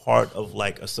also part of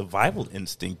like a survival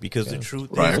instinct. Because the truth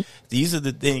is, these are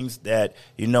the things that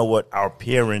our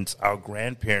parents, our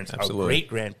grandparents, our great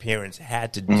grandparents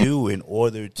had to do in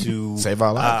order to save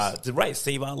our lives.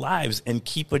 Save our lives and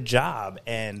keep a job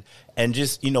and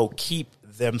just keep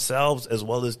themselves as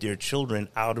well as their children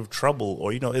out of trouble.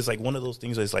 Or it's like one of those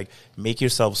things. Where it's like make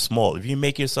yourself small. If you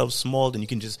make yourself small, then you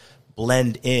can just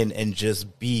blend in and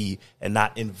just be and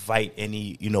not invite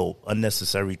any,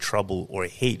 unnecessary trouble or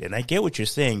hate. And I get what you're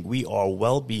saying. We are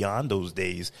well beyond those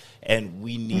days and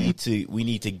we need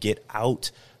to get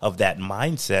out of that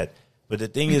mindset. But the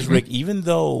thing is, Rick, even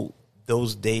though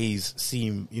those days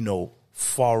seem,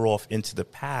 far off into the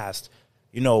past,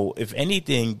 if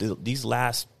anything, these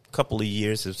last couple of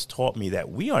years has taught me that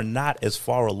we are not as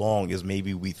far along as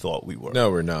maybe we thought we were. No,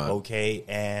 we're not. Okay.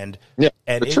 And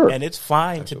sure. And it's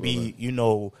fine to be,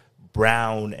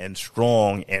 brown and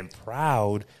strong and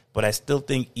proud, but I still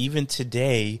think even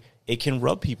today it can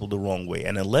rub people the wrong way.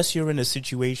 And unless you're in a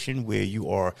situation where you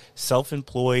are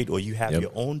self-employed or you have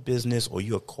your own business or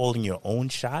you're calling your own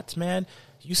shots, man,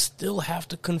 you still have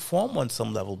to conform on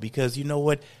some level because you know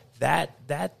what?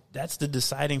 That's the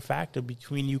deciding factor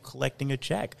between you collecting a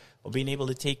check or being able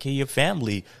to take care of your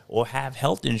family or have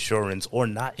health insurance or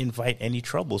not invite any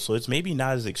trouble. So it's maybe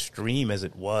not as extreme as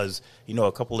it was,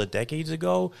 a couple of decades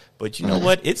ago. But you know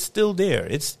what? It's still there.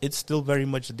 It's still very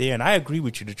much there. And I agree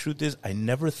with you. The truth is I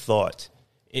never thought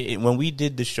when we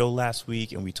did the show last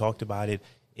week and we talked about it,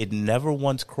 it never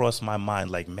once crossed my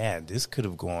mind like, man, this could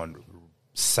have gone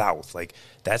south. Like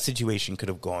that situation could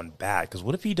have gone bad because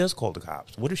what if he does call the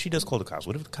cops? What if she does call the cops?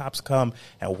 What if the cops come?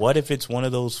 And what if it's one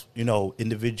of those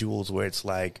individuals where it's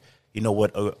like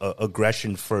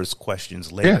aggression first,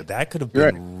 questions later? That could have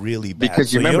been really bad.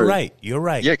 Because you're right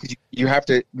yeah, because you have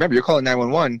to remember, you're calling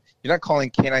 911. You're not calling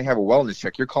can I have a wellness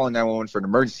check? You're calling 911 for an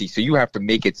emergency, so you have to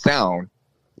make it sound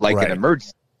like an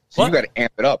emergency. So you got to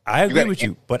amp it up. I agree with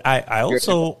you, but I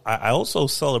also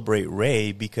celebrate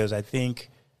Ray because I think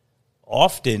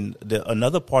often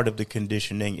another part of the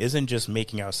conditioning isn't just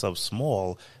making ourselves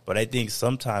small, but I think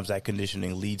sometimes that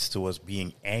conditioning leads to us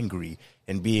being angry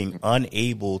and being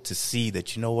unable to see that,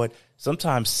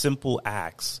 sometimes simple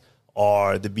acts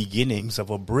are the beginnings of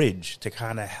a bridge to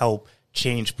kind of help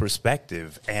change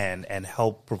perspective and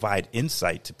help provide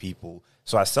insight to people.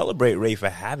 So I celebrate Ray for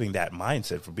having that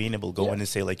mindset, for being able to go in and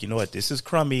say, like, this is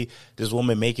crummy. This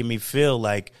woman making me feel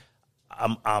like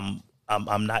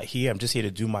I'm not here. I'm just here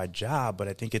to do my job. But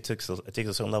I think it takes a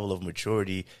certain level of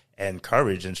maturity and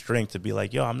courage and strength to be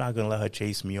like, I'm not going to let her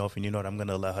chase me off. And I'm going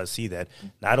to let her see that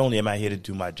not only am I here to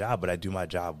do my job, but I do my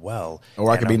job well. Or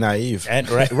I could be naive. And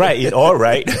all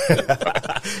right.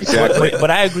 Exactly. But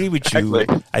I agree with you.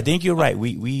 Exactly. I think you're right.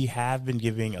 We have been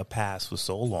giving a pass for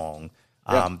so long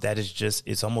that is just,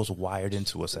 it's almost wired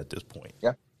into us at this point.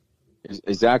 Yeah,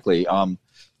 exactly.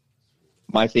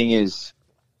 My thing is,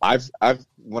 I've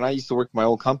when I used to work for my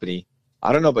old company,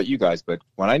 I don't know about you guys, but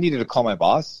when I needed to call my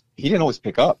boss, he didn't always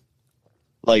pick up.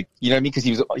 Like, you know what I mean? Because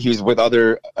he was with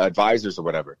other advisors or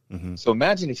whatever. Mm-hmm. So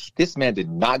imagine if this man did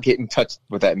not get in touch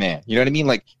with that man. You know what I mean?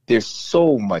 Like, there's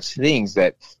so much things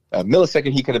that a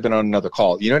millisecond he could have been on another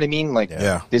call. You know what I mean? Like,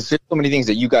 there's just so many things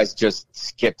that you guys just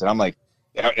skipped. And I'm like,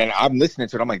 and I'm listening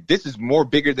to it. I'm like, this is more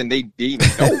bigger than they even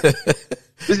know.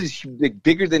 This is like,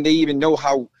 bigger than they even know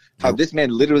how this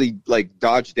man literally like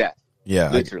dodged death.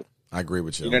 Yeah, literally. I agree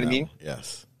with you. You know what I mean?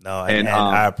 Yes. No, and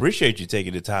I appreciate you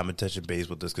taking the time and touching base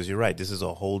with us because you're right. This is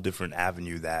a whole different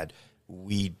avenue that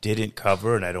we didn't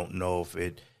cover, and I don't know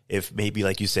if maybe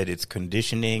like you said it's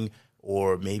conditioning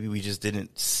or maybe we just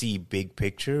didn't see big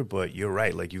picture. But you're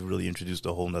right. Like you really introduced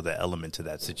a whole nother element to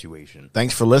that situation.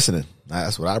 Thanks for listening.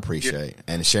 That's what I appreciate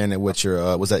and sharing it with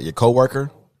your was that your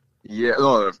coworker? Yeah,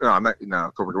 no, I'm not.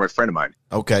 No, coworker, a friend of mine.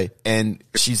 Okay, and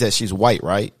she said she's white,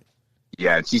 right?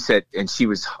 Yeah, and she said, and she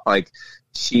was like,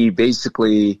 she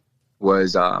basically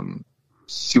was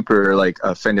super like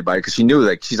offended by it because she knew,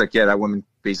 like, she's like, yeah, that woman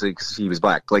basically because she was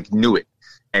black, like knew it,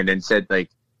 and then said like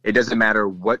It doesn't matter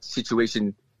what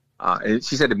situation. And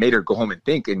she said it made her go home and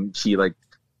think. And she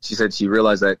said she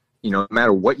realized that, no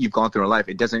matter what you've gone through in life,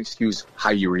 it doesn't excuse how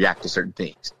you react to certain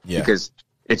things. Yeah. Because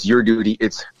it's your duty.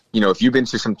 It's, if you've been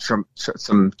through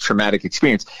some traumatic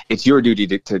experience, it's your duty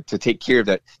to take care of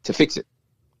that, to fix it.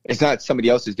 It's not somebody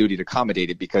else's duty to accommodate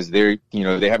it because they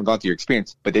haven't gone through your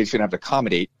experience, but they shouldn't have to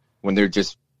accommodate when they're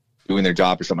just doing their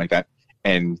job or something like that.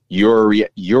 And your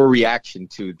reaction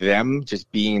to them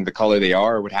just being the color they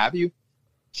are or what have you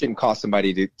shouldn't cost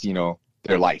somebody to,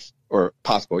 their life or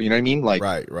possible. You know what I mean? Like,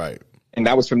 right. And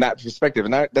that was from that perspective.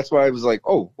 And that's why I was like,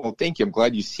 oh, well, thank you. I'm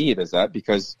glad you see it as that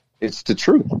because it's the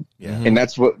truth. Yeah. And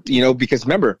that's what, because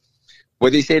remember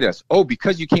what they say to us. Oh,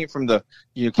 because you came from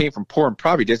poor and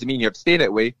poverty doesn't mean you have to stay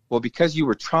that way. Well, because you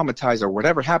were traumatized or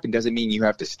whatever happened doesn't mean you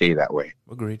have to stay that way.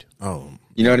 Agreed. Oh,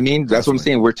 you know what I mean? That's what I'm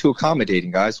saying. We're too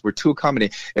accommodating, guys. We're too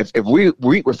accommodating. If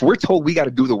we're told we got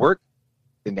to do the work,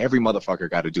 then every motherfucker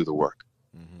got to do the work.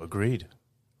 Agreed.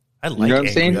 I like you know what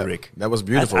I'm saying? Rick. That was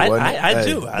beautiful. I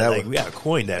do. We got to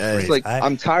coin that phrase. It's like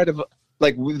I'm tired of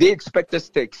they expect us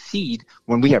to exceed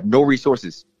when we have no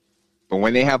resources. But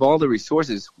when they have all the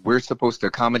resources, we're supposed to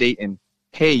accommodate and,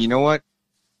 hey, you know what?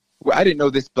 I didn't know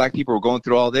this black people were going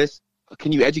through all this.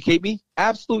 Can you educate me?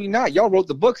 Absolutely not. Y'all wrote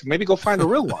the books. Maybe go find the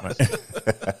real ones.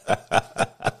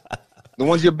 The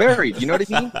ones you're buried. You know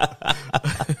what I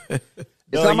mean?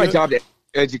 It's not my job to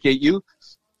educate you.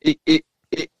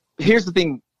 Here's the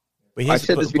thing.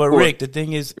 But Rick, the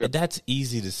thing is, that's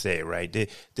easy to say, right?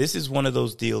 This is one of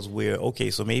those deals where,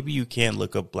 okay, so maybe you can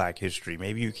look up Black history.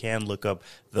 Maybe you can look up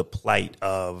the plight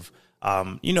of,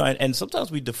 and sometimes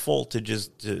we default to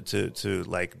just to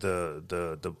like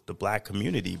the Black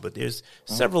community, but there's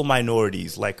several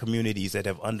minorities, like communities that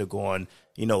have undergone,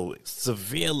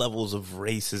 severe levels of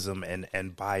racism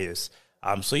and bias.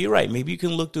 So you're right. Maybe you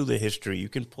can look through the history. You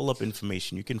can pull up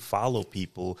information. You can follow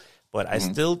people. But I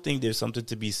still think there's something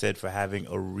to be said for having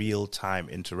a real-time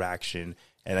interaction.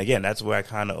 And again, that's where I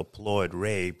kind of applaud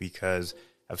Ray, because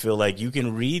I feel like you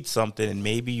can read something and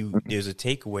maybe there's a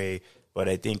takeaway. But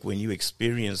I think when you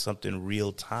experience something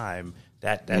real-time,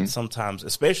 that sometimes,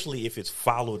 especially if it's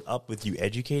followed up with you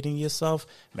educating yourself,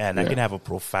 man, that can have a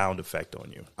profound effect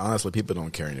on you. Honestly, people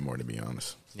don't care anymore, to be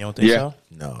honest. You don't think so?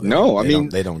 No.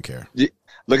 They don't care.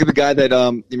 Look at the guy that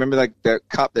you remember, like that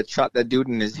cop that shot that dude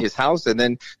in his house, and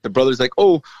then the brother's like,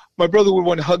 "Oh, my brother would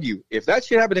want to hug you." If that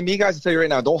shit happened to me, guys, I tell you right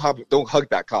now, don't hug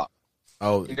that cop.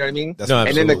 Oh, you know what I mean? No,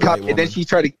 and then the cop, and then she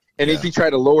tried to, if he tried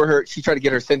to lower her, she tried to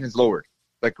get her sentence lowered,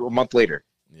 like a month later.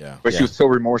 Yeah, but she was so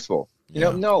remorseful.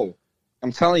 No,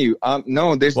 I'm telling you,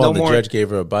 no, there's no more. The judge gave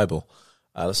her a Bible.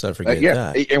 Let's not forget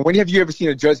that. And when have you ever seen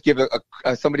a judge give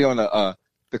somebody on a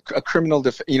criminal,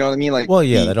 you know what I mean? Like,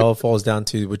 that all falls down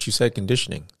to what you said,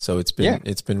 conditioning. So it's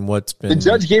been what's been. The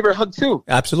judge gave her a hug too.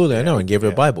 Absolutely, I know, and gave her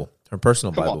a Bible, her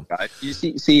personal Come Bible. On, guys. You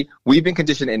see, we've been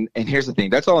conditioned, and here's the thing.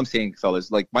 That's all I'm saying,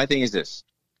 fellas. Like, my thing is this: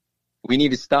 we need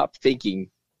to stop thinking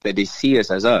that they see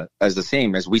us as the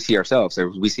same as we see ourselves, as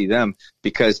we see them,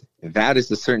 because that is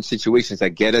the certain situations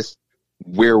that get us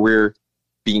where we're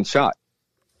being shot.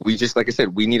 We just, like I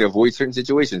said, we need to avoid certain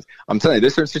situations. I'm telling you,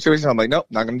 there's certain situations I'm like, nope,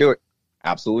 not going to do it.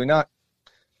 Absolutely not.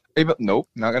 Nope,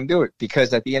 not going to do it.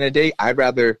 Because at the end of the day, I'd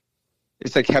rather,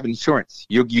 it's like having insurance.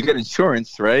 You get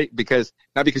insurance, right?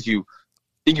 Not because you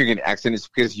think you're getting an accident, it's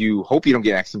because you hope you don't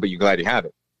get an accident, but you're glad you have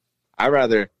it. I'd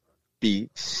rather be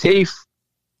safe,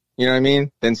 you know what I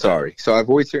mean, than sorry. So I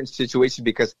avoid certain situations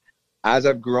because as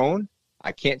I've grown,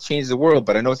 I can't change the world,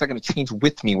 but I know it's not going to change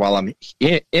with me while I'm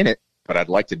in it, but I'd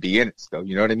like to be in it still.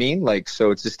 You know what I mean? Like, so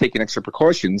it's just taking extra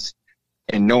precautions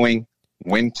and knowing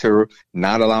when to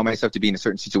not allow myself to be in a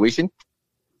certain situation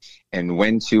and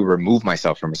when to remove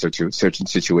myself from a certain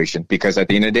situation. Because at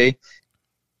the end of the day,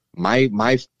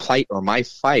 my plight or my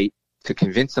fight to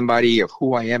convince somebody of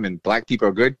who I am and Black people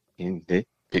are good,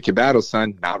 pick your battle,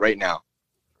 son. Not right now.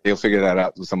 They'll figure that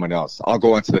out with someone else. I'll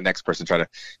go on to the next person, try to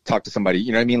talk to somebody.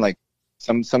 You know what I mean? Like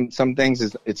some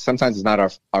things sometimes it's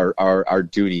not our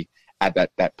duty at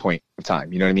that point of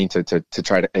time. You know what I mean? To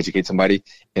try to educate somebody,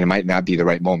 and it might not be the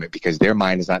right moment because their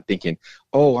mind is not thinking,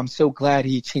 "Oh, I'm so glad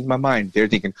he changed my mind." They're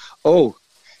thinking, "Oh,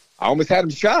 I almost had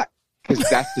him shot," because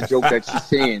that's the joke that she's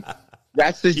saying.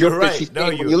 That's the joke that she's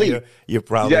saying when you leave. You're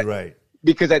probably right.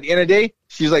 Because at the end of the day,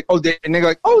 she's like, "Oh," and they're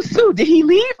like, "Oh, Sue, did he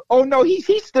leave?" "Oh no, he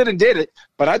stood and did it."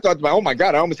 But I thought, "Oh my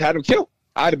God, I almost had him killed.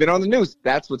 I'd have been on the news."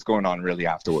 That's what's going on really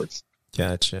afterwards.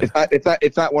 Gotcha.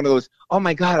 It's not one of those, "Oh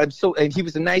my God, and he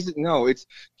was the nicest." No, it's,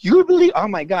 you believe, "Oh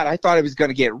my God, I thought I was going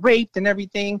to get raped and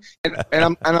everything."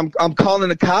 And I'm calling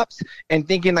the cops and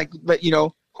thinking like, but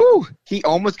he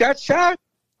almost got shot.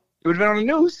 It would have been on the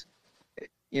news,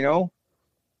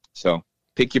 So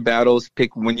Pick your battles.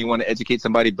 Pick when you want to educate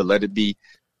somebody, but let it be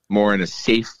more in a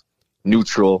safe,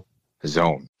 neutral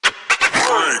zone.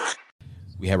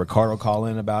 We had Ricardo call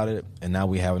in about it, and now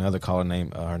we have another caller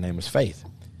named her name is Faith.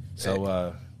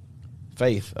 So,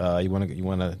 Faith, you want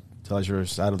to tell us your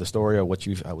side of the story, or what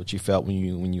you felt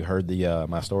when you heard the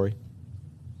my story?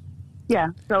 Yeah.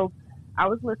 So I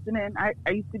was listening. I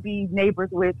used to be neighbors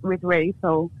with Ray,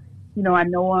 so I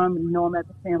know him as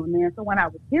a family man. So when I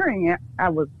was hearing it, I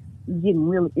was getting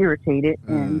really irritated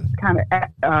and kind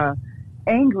of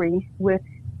angry with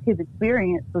his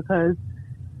experience because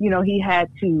he had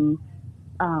to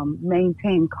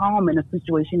maintain calm in a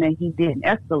situation that he didn't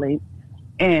escalate.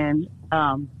 And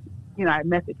I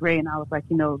messaged Ray and I was like,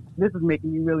 this is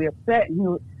making me really upset.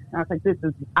 And I was like, this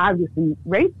is obviously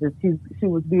racist. She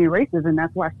was being racist, and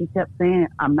that's why she kept saying,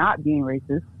 I'm not being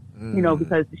racist,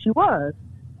 because she was.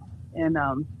 And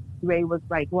Ray was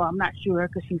like, well, I'm not sure,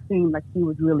 because she seemed like she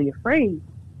was really afraid.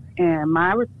 And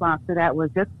my response to that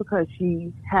was, just because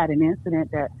she had an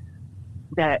incident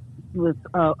that was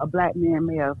a black man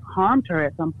may have harmed her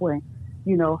at some point,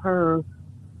 her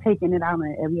taking it out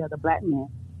on every other black man,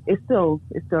 it's still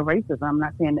racism. I'm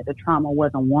not saying that the trauma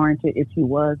wasn't warranted if she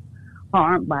was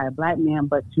harmed by a black man,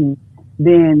 but to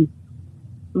then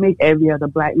make every other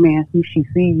black man who she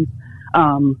sees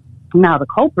now the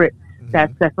culprit,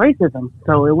 that's racism.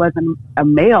 So it wasn't a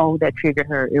male that triggered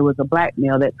her, it was a black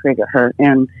male that triggered her,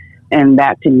 and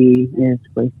that to me is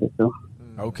racism.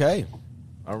 Okay,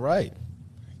 all right.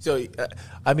 So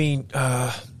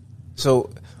so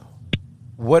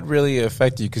what really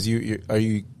affected you? Because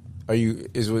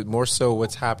is it more so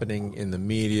what's happening in the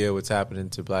media, what's happening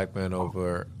to black men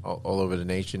all over the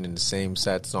nation in the same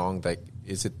sad song? Like,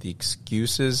 is it the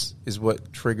excuses is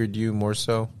what triggered you more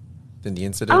so than the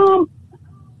incident?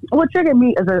 What triggered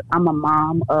me is I'm a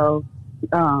mom of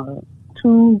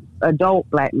 2 adult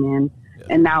black men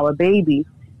and now a baby,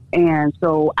 and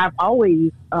so I've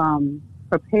always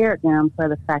prepared them for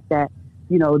the fact that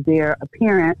their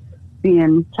appearance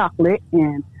being chocolate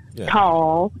and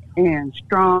tall and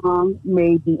strong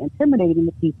may be intimidating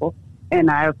to people, and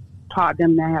I've taught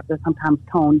them they have to sometimes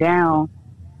tone down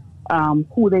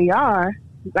who they are,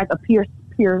 like appear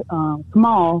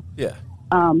small,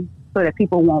 so that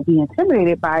people won't be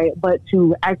intimidated by it. But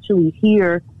to actually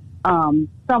hear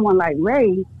someone like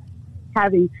Ray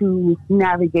having to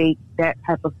navigate that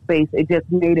type of space, it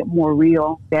just made it more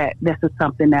real that this is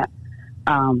something that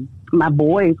my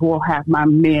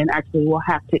men actually will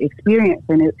have to experience.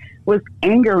 And it was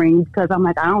angering because I'm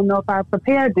like, I don't know if I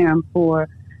prepared them for,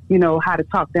 how to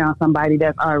talk down somebody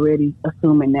that's already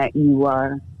assuming that you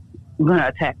are going to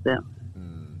attack them.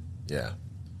 Yeah.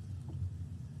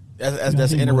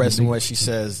 That's interesting what she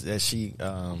says, that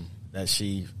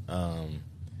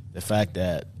the fact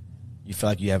that you feel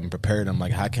like you haven't prepared them.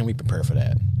 Like, how can we prepare for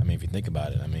that? I mean, if you think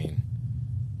about it,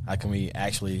 how can we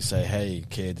actually say, hey,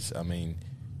 kids,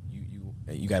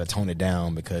 you got to tone it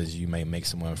down because you may make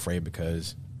someone afraid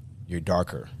because you're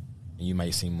darker, and you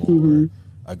may seem more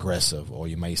aggressive, or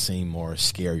you may seem more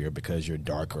scarier because you're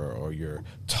darker, or you're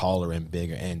taller and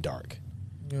bigger and dark.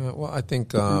 Yeah, well, I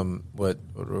think what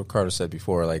Ricardo said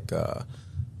before, like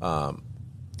what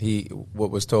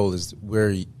was told is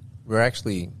we're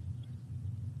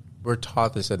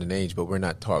taught this at an age, but we're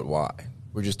not taught why.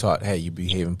 We're just taught, hey, you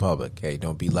behave in public, hey,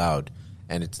 don't be loud.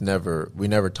 And we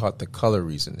never taught the color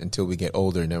reason until we get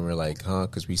older, and then we're like,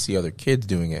 because we see other kids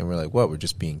doing it, and we're like, what? We're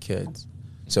just being kids.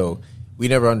 So we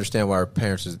never understand why our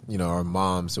parents, our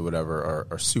moms or whatever,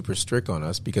 are super strict on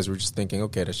us, because we're just thinking,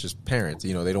 okay, that's just parents.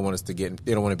 They don't want us they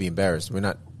don't want to be embarrassed. We're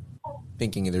not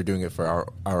thinking they're doing it for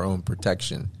our own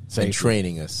protection and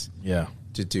training us. Yeah.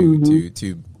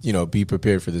 To be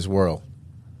prepared for this world.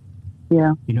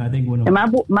 Yeah. I think one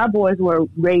of my boys were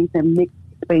raised in mixed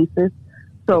spaces,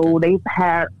 so they've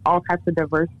had all types of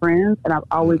diverse friends, and I've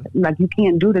always like, you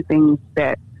can't do the things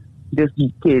that this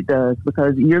kid does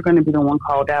because you're going to be the one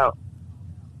called out.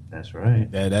 That's right.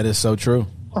 Yeah, that is so true.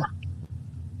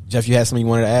 Jeff, you had something you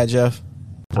wanted to add, Jeff?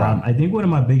 I think one of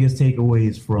my biggest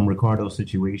takeaways from Ricardo's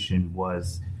situation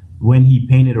was when he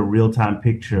painted a real-time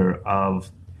picture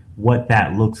of what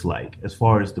that looks like, as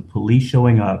far as the police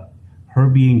showing up, her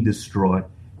being distraught,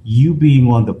 you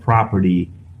being on the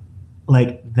property.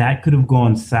 Like, that could have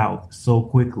gone south so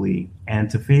quickly. And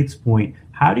to Faith's point,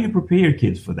 how do you prepare your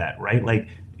kids for that, right? Like,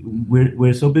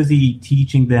 we're so busy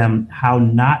teaching them how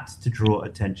not to draw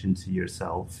attention to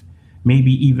yourself,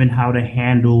 maybe even how to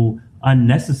handle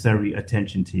unnecessary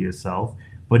attention to yourself.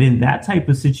 But in that type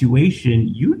of situation,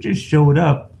 you just showed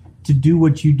up to do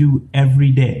what you do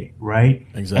every day, right?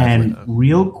 Exactly. And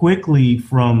real quickly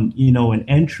from, an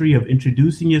entry of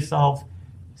introducing yourself,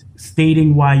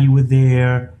 stating why you were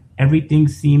there. Everything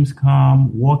seems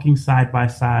calm, walking side by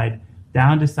side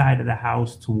down the side of the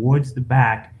house towards the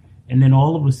back. And then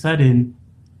all of a sudden,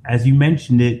 as you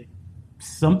mentioned it,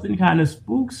 something kind of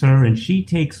spooks her and she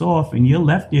takes off and you're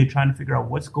left there trying to figure out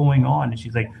what's going on. And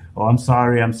she's like, oh, I'm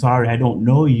sorry, I don't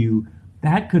know you.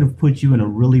 That could have put you in a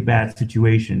really bad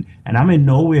situation. And I'm in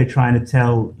nowhere trying to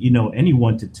tell,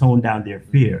 anyone to tone down their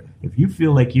fear. If you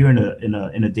feel like you're in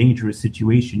a dangerous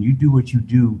situation, you do what you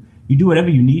do. You do whatever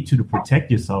you need to protect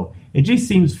yourself. It just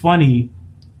seems funny,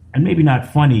 and maybe not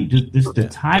funny, just the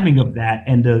timing of that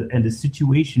and the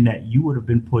situation that you would have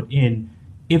been put in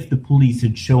if the police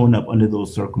had shown up under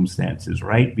those circumstances,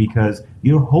 right? Because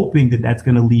you're hoping that that's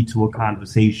going to lead to a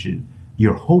conversation.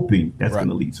 You're hoping that's going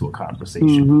to lead to a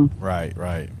conversation. Mm-hmm.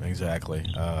 Right, exactly.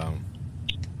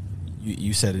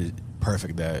 You said it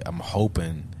perfect. That I'm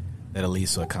hoping that it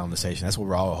leads to a conversation. That's what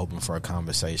we're all hoping for, a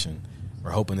conversation. We're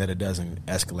hoping that it doesn't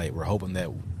escalate. We're hoping that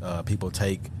people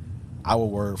take our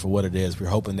word for what it is. We're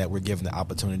hoping that we're given the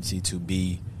opportunity to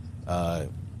be.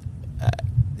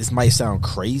 This might sound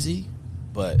crazy,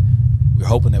 but we're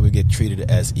hoping that we get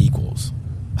treated as equals.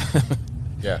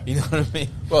 Yeah. You know what I mean?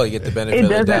 Well, you get the benefit of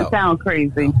the doubt. It doesn't sound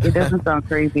crazy. It doesn't sound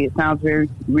crazy. It sounds very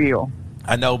real.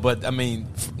 I know, but I mean,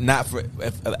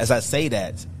 as I say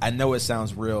that, I know it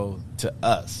sounds real to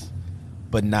us,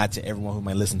 but not to everyone who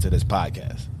may listen to this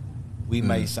podcast. We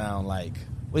may sound like,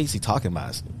 what is he talking about?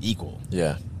 It's equal.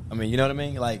 Yeah. I mean, you know what I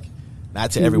mean? Like,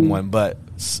 not to everyone, but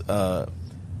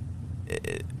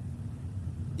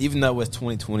even though it's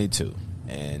 2022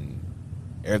 and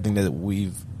everything that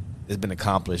has been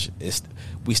accomplished,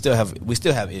 we still have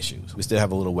issues. We still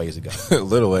have a little ways to go. A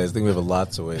little ways. I think we have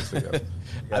lots of ways to go.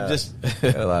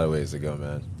 A lot of ways to go,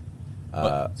 man.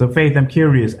 So Faith, I'm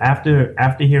curious. After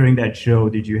hearing that show,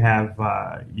 did you have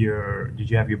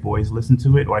your boys listen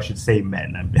to it, or I should say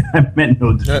men? I meant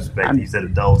no disrespect. You said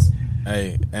adults.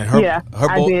 Hey, and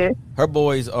her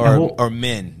boys are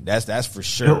men. That's for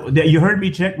sure. You heard me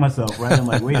check myself, right? I'm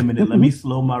like, wait a minute, let me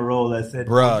slow my roll. I said,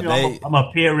 bro, I'm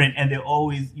a parent, and you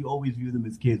always view them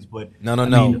as kids, but no.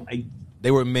 Mean, they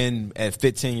were men at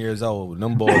 15 years old.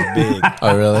 Them boys big.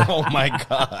 Oh, really? Oh my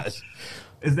gosh.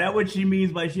 Is that what she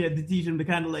means by she had to teach them to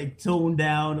kind of like tone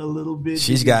down a little bit?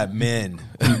 She's got men.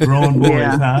 Grown boys,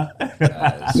 huh?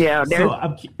 Yeah, they're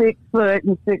 6 foot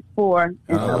and 6'4". Wow.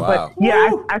 But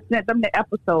yeah, I sent them the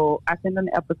episode.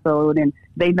 And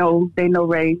they know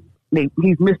Ray. He's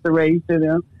Mr. Ray to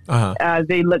them. Uh-huh.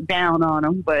 They look down on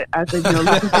him, but I said,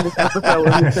 listen to this episode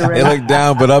with Mr. Ray. They look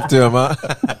down, but up to him, huh?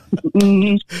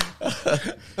 Mm-hmm.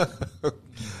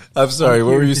 I'm sorry.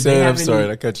 What were you saying? I'm sorry.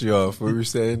 I cut you off. What were you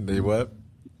saying? They what?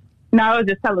 No, I was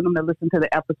just telling them to listen to the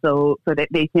episode so that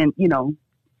they can,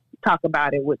 talk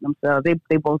about it with themselves.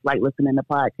 They both like listening to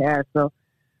podcasts, so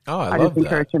I just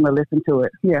encourage them to listen to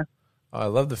it. Yeah. I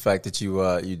love the fact that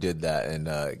you did that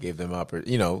and gave them I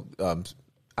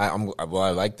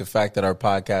like the fact that our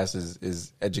podcast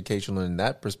is educational in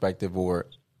that perspective, or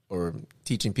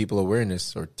teaching people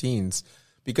awareness, or teens,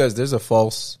 because there's a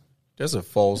false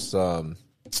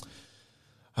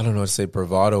I don't know how to say,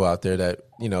 bravado out there that,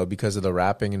 because of the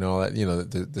rapping and all that,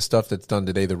 the stuff that's done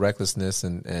today, the recklessness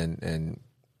and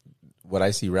what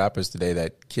I see rappers today,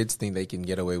 that kids think they can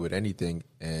get away with anything,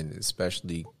 and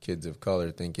especially kids of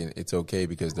color thinking it's okay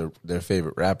because their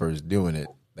favorite rapper is doing it,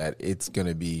 that it's going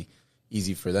to be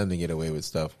easy for them to get away with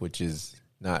stuff, which is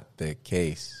not the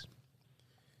case.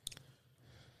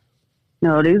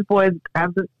 No, these boys,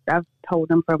 I've told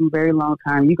them from a very long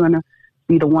time, you're going to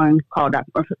be the one called out,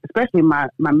 especially my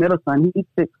middle son. He's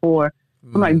 6'4".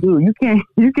 I'm like, dude, you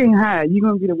can't hide. You're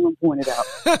gonna be the one pointed out.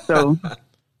 So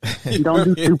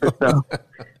don't do stupid stuff.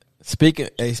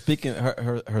 Speaking,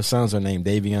 her sons are named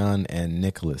Davion and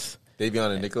Nicholas.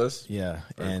 Davion and Nicholas? Yeah.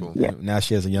 Very and cool. Now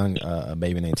she has a young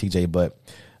baby named TJ. But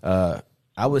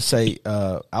I would say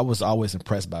I was always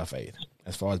impressed by Faith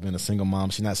as far as being a single mom.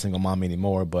 She's not a single mom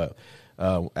anymore, but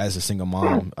as a single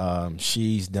mom,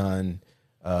 she's done.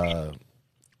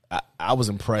 I was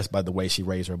impressed by the way she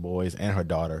raised her boys and her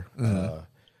daughter,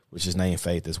 which is named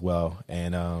Faith as well.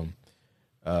 And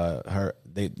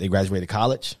they graduated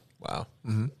college. Wow.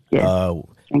 Mm-hmm. Yeah.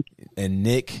 And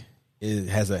Nick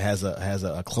has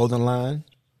a clothing line.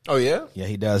 Oh yeah. Yeah,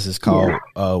 he does. It's called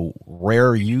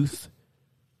Rare Youth.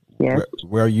 Yeah.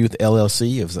 Rare Youth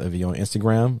LLC. If you're on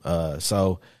Instagram. Her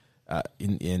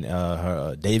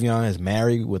Davion is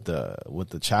married with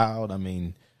the child. I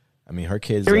mean, her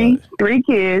kids. Three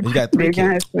kids. You got 3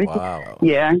 kids. Wow.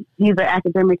 Yeah, he's an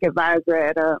academic advisor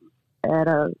at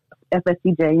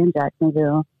FSCJ in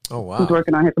Jacksonville. Oh wow. He's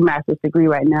working on his master's degree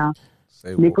right now.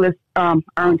 Nicholas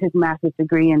earned his master's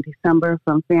degree in December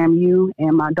from FAMU,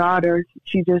 and my daughter,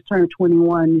 she just turned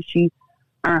 21. She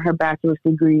earned her bachelor's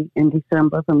degree in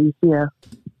December from UCF.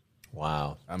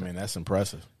 Wow. I mean, that's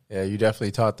impressive. Yeah, you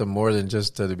definitely taught them more than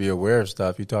just to be aware of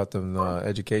stuff. You taught them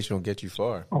education will get you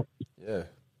far. Yeah.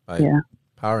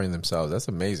 Empowering themselves. That's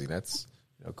amazing. That's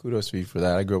kudos to you for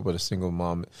that. I grew up with a single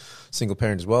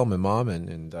parent as well, my mom,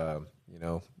 and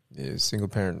single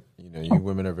parent, you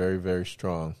women are very, very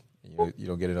strong. You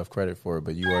don't get enough credit for it,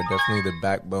 but you are definitely the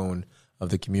backbone of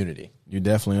the community. You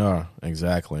definitely are.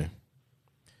 Exactly.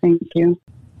 Thank you.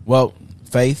 Well,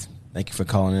 Faith, thank you for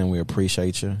calling in. We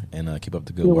appreciate you, and keep up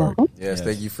the good You're work. welcome. Yes,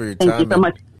 thank you for your time. Thank you so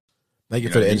much. Thank you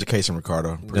for the education,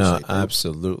 Ricardo. No,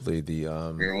 absolutely.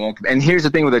 You're welcome. And here's the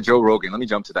thing with Joe Rogan. Let me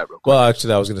jump to that real quick. Well,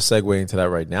 actually, I was going to segue into that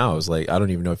right now. I was like, I don't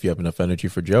even know if you have enough energy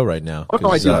for Joe right now. Oh, no,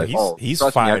 I do. He's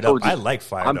fired up. I like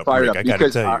fired up. I'm fired up. I got to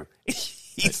tell you.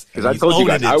 Because I told you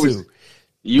guys, I was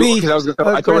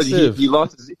I told you he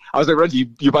lost. I was like, Reggie,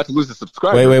 you're about to lose a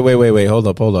subscriber. Wait. Hold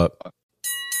up.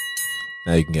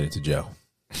 Now you can get into Joe.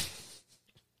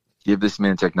 Give this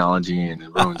man technology and it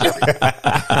ruins everything.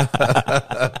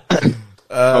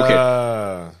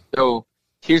 Okay. So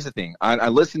here's the thing. I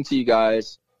listened to you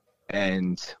guys,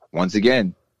 and once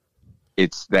again,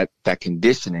 it's that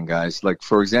conditioning, guys. Like,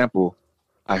 for example,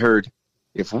 I heard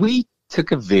if we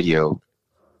took a video,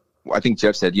 I think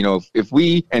Jeff said, if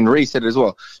we, and Ray said it as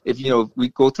well, if we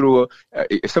go through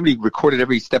if somebody recorded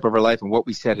every step of our life and what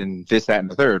we said and this, that,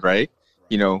 and the third, right?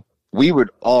 We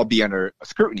would all be under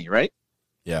scrutiny, right?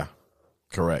 Yeah,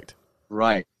 correct.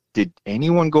 Right. Did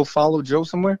anyone go follow Joe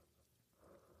somewhere?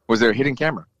 Was there a hidden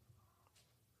camera?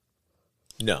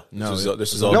 No.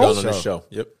 This is all done on the show.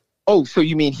 Yep. Oh, so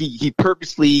you mean he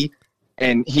purposely,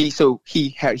 and he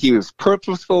was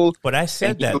purposeful. But I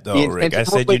said that though, Rick. I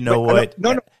said, what?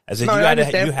 No. I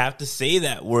said you have to say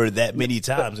that word that many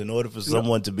times in order for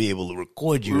someone to be able to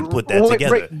record you and put that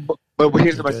together. Right. But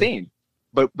here's what I'm saying.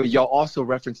 But y'all also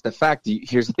referenced the fact.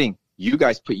 Here's the thing. You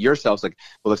guys put yourselves like,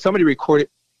 well, if somebody recorded.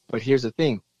 But here's the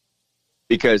thing,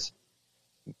 because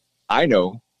I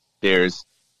know there's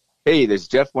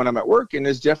Jeff when I'm at work, and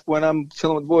there's Jeff when I'm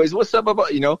chilling with boys. What's up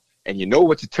about and you know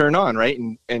what to turn on, right?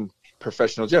 And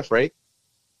professional Jeff, right?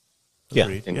 Yeah.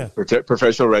 And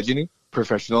professional Reggie,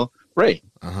 professional Ray.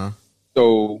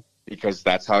 So because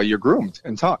that's how you're groomed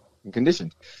and taught and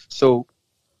conditioned. So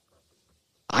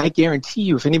I guarantee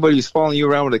you, if anybody was following you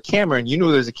around with a camera and you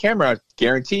knew there's a camera, I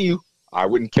guarantee you I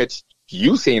wouldn't catch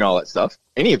you saying all that stuff.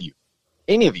 Any of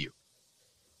you.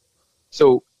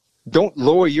 So don't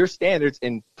lower your standards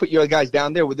and put your guys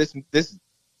down there with this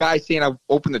guy saying I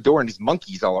opened the door and these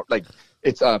monkeys all like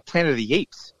it's Planet of the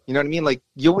Apes. You know what I mean? Like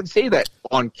you wouldn't say that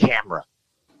on camera.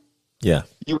 Yeah.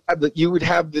 You would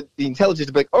have the intelligence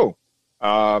to be like,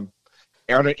 on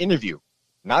an interview.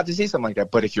 Not to say something like that,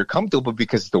 but if you're comfortable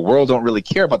because the world don't really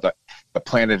care about the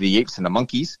Planet of the Apes and the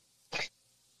monkeys,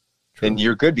 then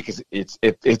you're good because if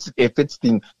it's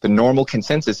the normal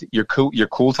consensus, you're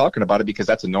cool talking about it because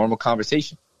that's a normal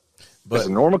conversation. But it's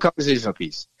a normal conversational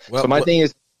piece. Well, so my thing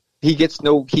is, he gets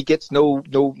no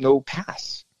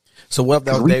pass. So what if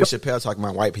that was Dave Chappelle talking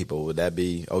about white people? Would that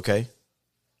be okay?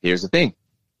 Here's the thing.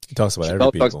 He talks about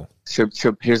every people.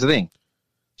 Here's the thing.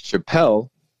 Chappelle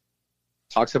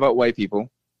talks about white people,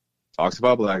 talks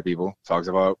about black people, talks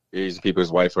about Asian people,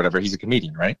 his wife, whatever. He's a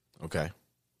comedian, right? Okay.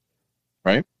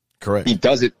 Right? Correct. He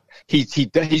does it.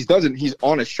 He's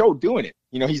on a show doing it.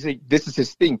 He's like, this is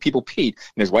his thing. People paid.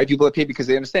 And there's white people that pay because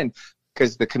they understand.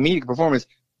 Because the comedic performance,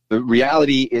 the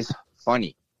reality is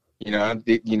funny. So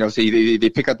they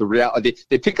pick out the reality.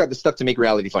 They pick out the stuff to make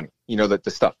reality funny. The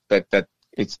stuff that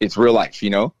it's real life.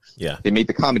 Yeah. They made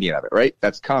the comedy out of it, right?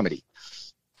 That's comedy.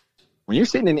 When you're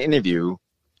sitting in an interview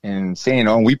and saying,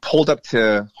 "Oh, we pulled up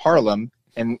to Harlem,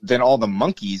 and then all the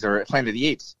monkeys are at Planet of the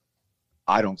Apes,"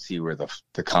 I don't see where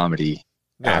the comedy.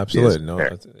 Yeah, absolutely. No,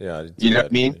 you know what I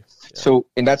mean. Yeah. So,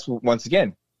 and that's once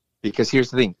again, because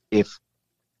here's the thing: if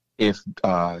Dave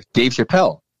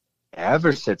Chappelle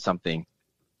ever said something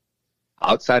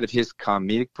outside of his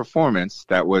comedic performance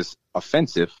that was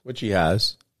offensive, which he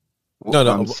has.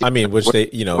 No. I mean, which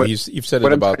you've said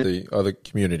it about the other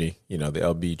community, the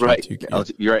LGBTQ.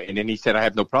 Right. You're right. And then he said, I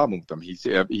have no problem with them. He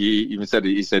even said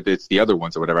it's the other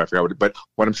ones or whatever. I forgot. But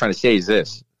what I'm trying to say is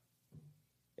this: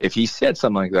 if he said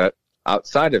something like that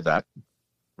outside of that,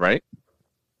 right,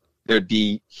 there'd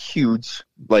be huge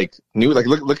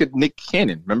look at Nick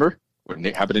Cannon. Remember what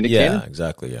happened to Nick Cannon? Yeah,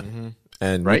 exactly. Yeah. Mm-hmm.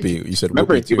 And right? Whoopi, you said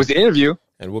remember Whoopi too. It was the interview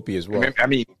and Whoopi as well. I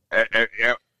mean,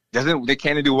 doesn't Nick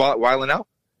Cannon do Wildin' Out?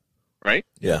 Right?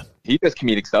 Yeah. He does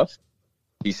comedic stuff.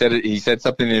 He said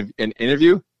something in an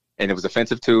interview, and it was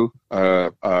offensive to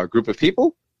a group of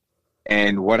people.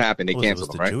 And what happened? They canceled it was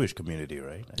him, the right? Jewish community,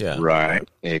 right? Yeah. Right.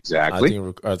 Exactly.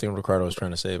 I think Ricardo was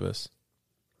trying to save us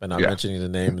by not Yeah. mentioning the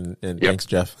name. And Yep. thanks,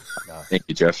 Jeff. Thank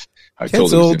you, Jeff. I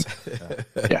Canceled. totally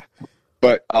yeah.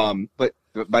 But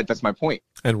that's my point.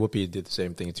 And Whoopi did the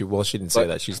same thing too. Well, she didn't say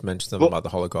that. She's mentioned something about the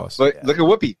Holocaust. But look at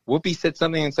Whoopi. Whoopi said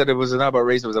something and said it was not about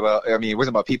race. It was about. I mean, it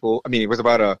wasn't about people. I mean, it was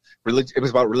about a religion. It was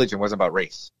about religion. It wasn't about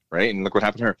race, right? And look what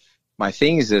happened to her. My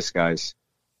thing is this, guys.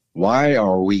 Why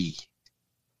are we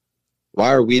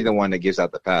the one that gives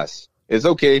out the pass? It's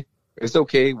okay. It's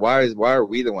okay. Why are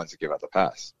we the ones that give out the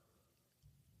pass?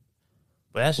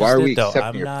 But that's Why just are we it, though.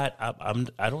 accepting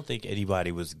I don't think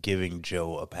anybody was giving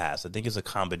Joe a pass. I think it's a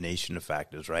combination of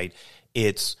factors, right?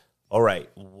 It's all right.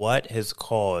 What has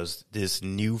caused this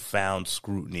newfound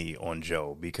scrutiny on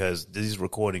Joe? Because these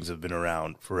recordings have been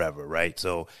around forever, right?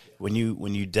 So when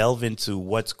you delve into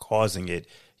what's causing it,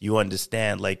 you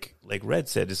understand. Like Red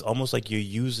said, it's almost like you're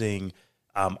using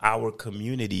our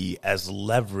community as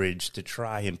leverage to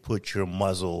try and put your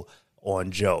muzzle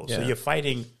on Joe. Yeah. So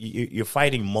you're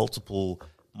fighting multiple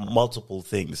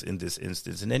things in this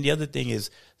instance. And then the other thing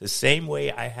is the same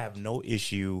way I have no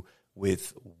issue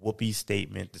with Whoopi's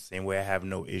statement, the same way I have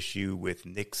no issue with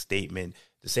Nick's statement,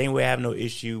 the same way I have no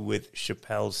issue with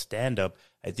Chappelle's stand-up.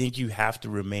 I think you have to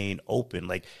remain open.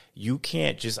 Like, you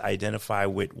can't just identify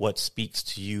with what speaks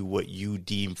to you, what you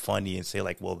deem funny, and say,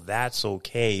 like, well, that's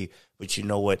okay. But you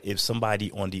know what? If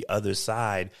somebody on the other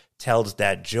side tells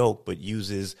that joke but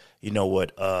uses, you know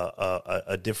what,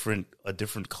 a different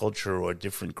culture or a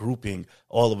different grouping,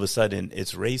 all of a sudden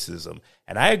it's racism.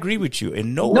 And I agree with you.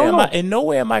 In no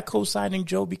way am I co-signing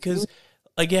Joe, because,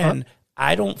 again,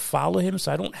 I don't follow him,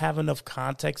 so I don't have enough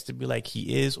context to be like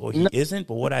he is or he isn't.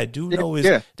 But what I do know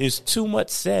is there's too much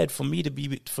said for me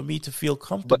to feel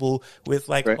comfortable with,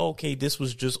 like, okay, this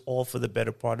was just all for the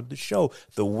better part of the show.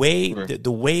 The way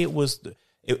the way it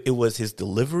was his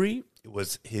delivery, it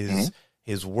was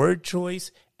his word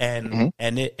choice, and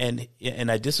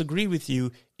I disagree with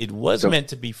you. It was meant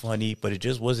to be funny, but it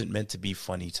just wasn't meant to be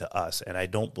funny to us. And I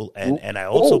don't and I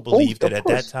also believe that at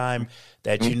that time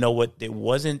that you know what, there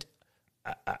wasn't.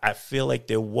 I feel like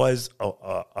there was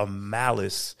a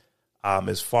malice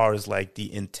as far as like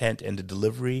the intent and the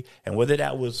delivery, and whether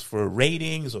that was for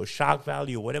ratings or shock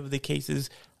value or whatever the case is,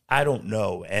 I don't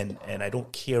know. And I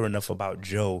don't care enough about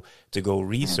Joe to go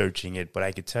researching it, but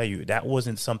I could tell you that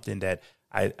wasn't something that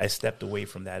I stepped away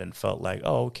from that and felt like,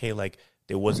 oh, okay, like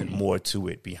there wasn't more to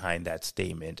it behind that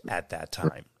statement at that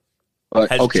time.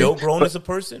 Has Joe grown as a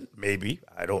person? Maybe.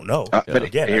 I don't know. But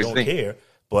again, I don't care.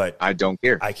 But I don't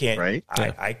care. I can't. Right?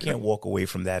 I can't walk away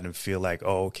from that and feel like,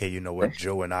 oh, okay, you know what,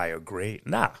 Joe and I are great.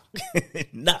 Nah.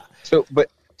 So,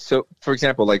 for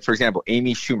example,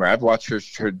 Amy Schumer, I've watched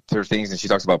her things, and she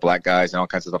talks about black guys and all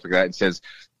kinds of stuff like that, and says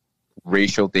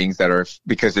racial things that are,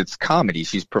 because it's comedy.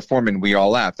 She's performing. We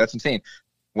all laugh. That's what I'm saying.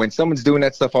 When someone's doing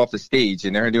that stuff off the stage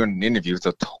and they're doing an interview, it's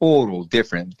a total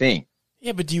different thing.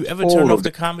 Yeah, but do you ever turn off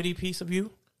the comedy piece of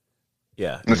you?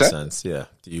 Yeah, in a sense, yeah.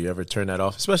 Do you ever turn that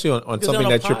off? Especially on something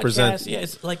that you're presenting. Yeah,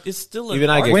 it's like, it's still an Even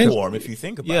art I get form if you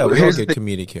think about it. Yeah, we all get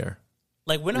comedic here.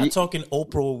 Like, we're not talking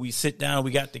Oprah where we sit down,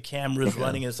 we got the cameras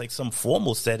running, and it's like some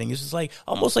formal setting. It's just like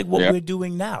almost like what we're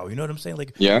doing now. You know what I'm saying?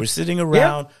 Like, we're sitting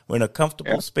around, we're in a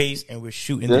comfortable space, and we're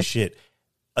shooting the shit.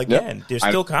 Again, there's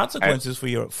still consequences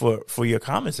for your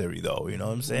commentary, though. You know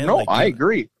what I'm saying? No, like, I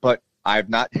agree, but I've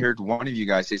not heard one of you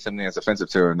guys say something that's offensive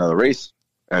to another race.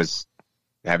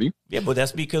 Have you? Yeah, but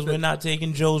that's because we're not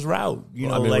taking Joe's route. You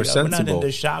know, I mean, like, we're we're not in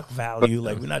the shock value.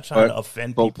 Like, we're not trying to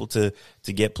offend people to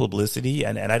get publicity.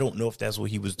 And I don't know if that's what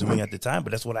he was doing at the time,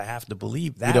 but that's what I have to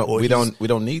believe. That we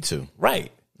don't need to.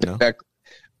 Right. You know?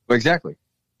 Exactly.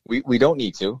 We don't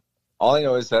need to. All I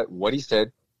know is that what he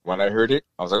said, when I heard it,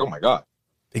 I was like, oh my God.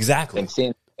 Exactly.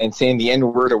 And saying the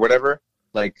N word or whatever,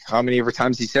 like how many ever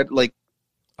times he said, like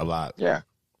a lot. Yeah.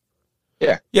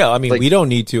 Yeah, I mean, we don't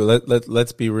need to.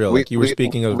 Let's be real. Like you were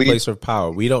speaking of a place of power.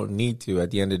 We don't need to.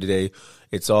 At the end of the day,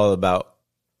 it's all about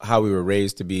how we were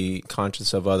raised to be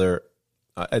conscious of other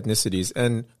ethnicities.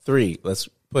 And 3, let's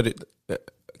put it,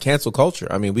 cancel culture.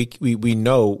 I mean, we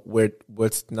know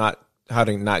how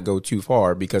to not go too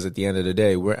far, because at the end of the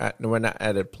day, we're not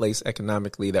at a place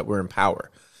economically that we're in power.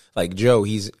 Like Joe,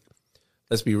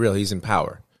 let's be real, he's in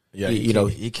power. Yeah,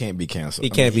 he can't be canceled. He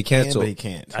can't be canceled. But he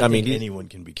can't. I mean, anyone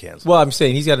can be canceled. Well, I'm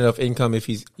saying he's got enough income. If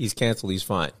he's canceled, he's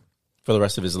fine for the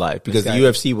rest of his life, because the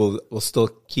UFC will still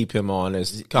keep him on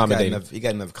as commentating. He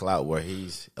got enough clout where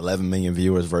he's 11 million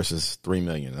viewers versus 3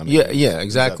 million. I mean, yeah,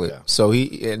 exactly. So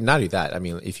not only that. I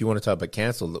mean, if you want to talk about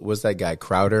canceled, what's that guy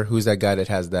Crowder? Who's that guy that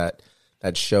has that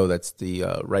show that's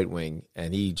the right wing,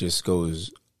 and he just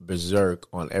goes berserk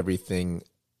on everything.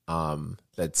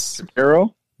 That's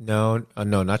Shapiro? no,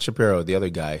 not Shapiro. The other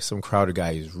guy, some Crowder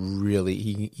guy, is really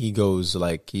he goes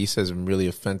like he says some really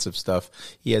offensive stuff.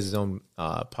 He has his own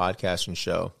podcast and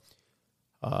show.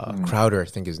 Crowder, I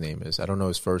think his name is. I don't know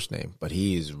his first name, but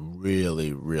he is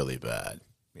really, really bad.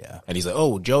 Yeah. And he's like,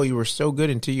 "Oh, Joe, you were so good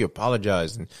until you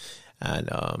apologized," and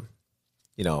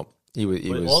you know, he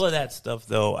was all of that stuff,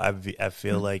 though. I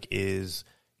feel like is,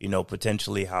 you know,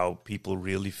 potentially how people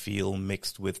really feel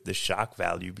mixed with the shock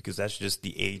value, because that's just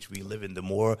the age we live in. The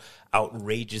more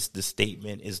outrageous the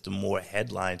statement is, the more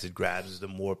headlines it grabs, the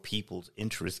more people's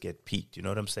interests get piqued. You know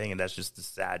what I'm saying? And that's just the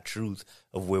sad truth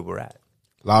of where we're at.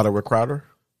 Louder with Crowder?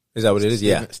 Is that what it is?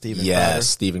 Steven Crowder?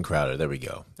 Steven Crowder. There we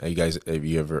go. Have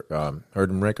you ever heard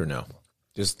him, Rick, or no?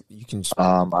 Just you can.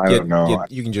 I don't know.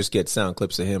 You can just get sound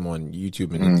clips of him on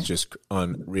YouTube, and it's just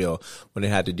unreal. When it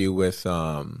had to do with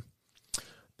oh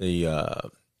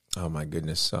my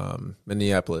goodness,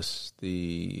 Minneapolis,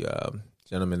 the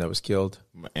gentleman that was killed,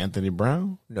 Anthony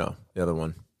Brown? no, the other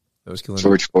one that was killing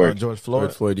George Floyd. George Floyd.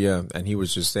 George Floyd, yeah, and he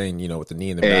was just saying, you know, with the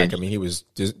knee in the back. I mean, he was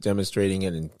just demonstrating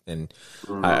it, and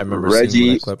I remember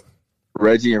seeing that clip.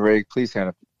 Reggie and Ray, please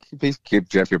give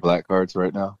Jeff your black cards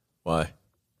right now. Why?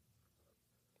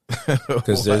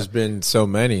 Because there's been so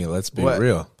many. Let's be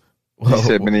real. He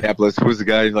said Minneapolis. Who's the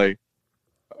guy? Like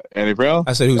Andy Brown?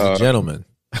 I said, who's the gentleman?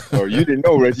 Oh, you didn't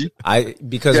know, Reggie.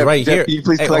 Because Jeff, right Jeff, here, can you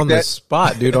please hey, collect on that? the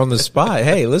spot, dude, on the spot.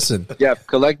 Hey, listen. Yeah,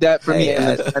 collect that for me, Hey,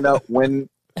 and then find out when,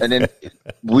 and then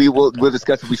we'll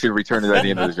discuss if we should return it at the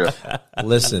end of the show.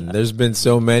 Listen, there's been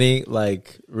so many.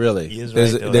 Like, really, He is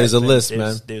there's right, though. there's a That's- list,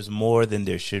 man. There's more than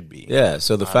there should be. Yeah.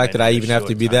 So the fact that I in a even have to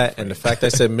short be time that, frame. and the fact I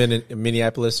said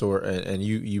Minneapolis, and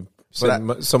you said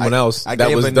But someone else I that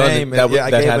gave was a done. name. That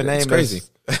I gave had a name. it's crazy.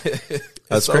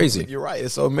 That's so, crazy. You're right.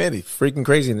 It's so many. Freaking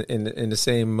crazy in the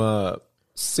same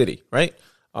city, right?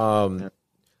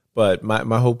 But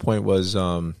my whole point was,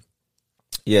 I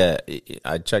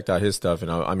checked out his stuff, and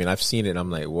I mean, I've seen it, and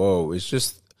I'm like, whoa! It's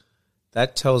just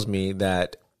that tells me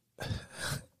that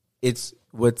it's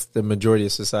what the majority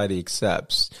of society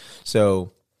accepts.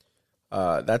 So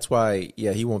that's why,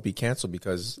 he won't be canceled,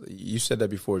 because you said that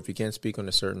before. If you can't speak on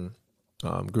a certain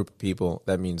group of people,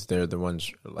 that means they're the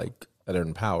ones like that are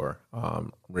in power.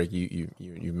 Rick, you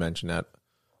mentioned that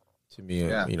to me,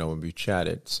 you know, when we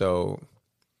chatted. So,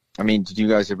 I mean, did you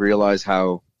guys ever realize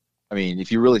how? I mean,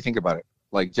 if you really think about it,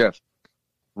 like Jeff,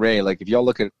 Ray, like if y'all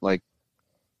look at like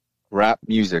rap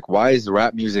music, why is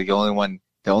rap music the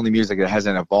only music that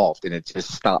hasn't evolved and it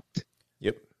just stopped?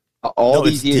 yep. All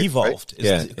these it's years, devolved.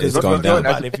 Yeah, Because it's gone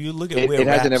down. If you look at It where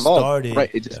hasn't rap evolved. started, Right,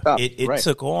 it just stopped. It Right.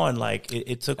 took on like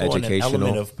it took on an Educational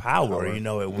element of power. You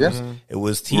know, it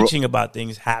was teaching about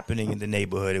things happening in the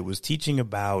neighborhood. It was teaching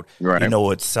about Right. you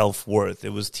know, its self-worth. It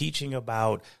was teaching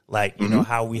about like you know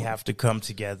how we have to come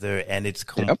together, and it's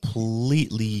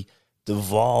completely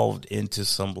devolved into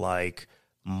some like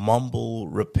mumble,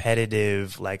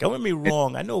 repetitive, like, don't get me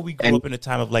wrong, I know we grew up in a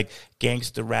time of like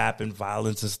gangster rap and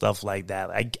violence and stuff like that.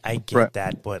 I get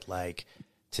that, but like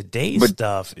today's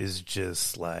stuff is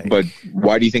just like. But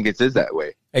why do you think it is that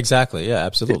way? Exactly. Yeah,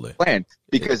 absolutely. It's planned.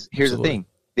 Because here's Absolutely. the thing: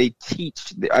 they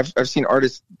teach. I've seen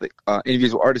artists,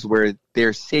 interviews with artists where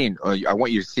they're saying, "Oh, I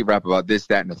want you to rap about this,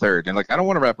 that, and the third," and like, I don't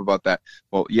want to rap about that.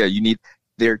 Well, yeah, you need.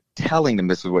 They're telling them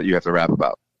this is what you have to rap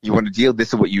about. You want to deal. This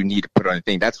is what you need to put on a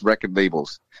thing. That's record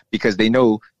labels, because they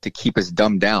know to keep us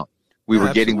dumbed down. We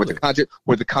were getting with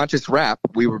the conscious rap.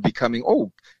 We were becoming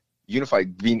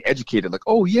unified, being educated. Like,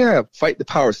 oh yeah, fight the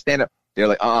power, stand up. They're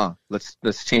like,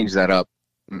 let's change that up.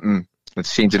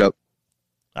 Let's change it up.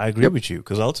 I agree with you,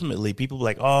 because ultimately people are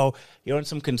like, oh, you're on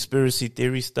some conspiracy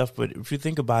theory stuff, but if you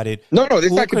think about it, No, it's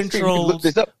who not conspiracy. You can look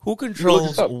this up. Who look controls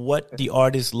this up. what the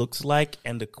artist looks like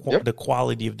and the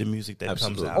quality of the music that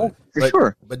Absolutely. comes out? For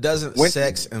sure. But doesn't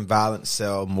sex and violence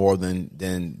sell more than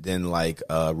like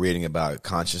reading about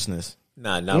consciousness?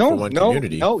 Not No, for one no,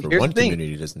 community. no, For here's one the thing.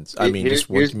 community doesn't. I mean, just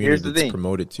one Here's community the that's thing.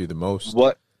 promoted to the most.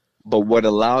 But what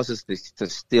allows us to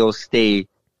still stay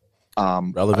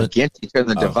Relevant? against each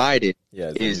other and divided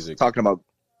Yeah, the is music. talking about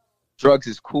drugs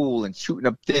is cool and shooting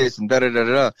up this and da da da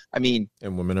da. I mean,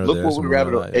 And women are look there. what some we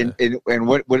women rabbit are that, and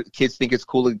what kids think it's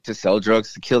cool to sell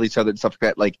drugs, to kill each other and stuff like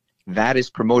that. Like that is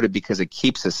promoted because it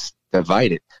keeps us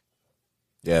divided.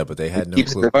 Yeah, but they had It no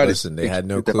keeps it clue. divided. Listen, they It had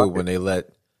no keeps it clue divided. when they let.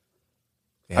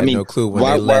 They I had mean, no clue when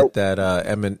why- they let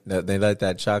they let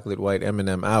that chocolate white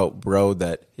Eminem out, bro.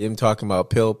 That him talking about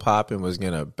pill popping was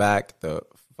gonna back the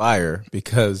fire,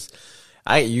 because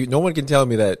no one can tell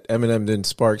me that Eminem didn't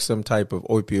spark some type of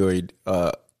opioid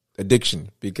addiction,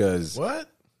 because What?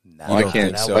 Nah, I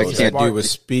can't. that So I wasn't- can't that dude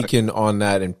was speaking on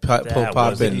that and that pop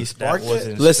wasn't- in. that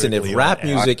wasn't Listen, if strictly rap on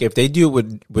music, if they do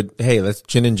it with hey, let's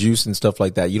gin and juice and stuff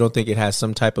like that, you don't think it has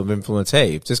some type of influence?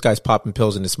 Hey, if this guy's popping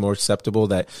pills and it's more acceptable,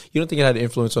 that you don't think it had an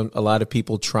influence on a lot of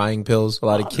people trying pills, a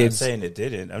lot of I'm kids? not saying it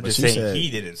didn't. I'm just you saying said-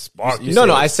 he didn't spark. No,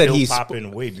 no, I said Pill he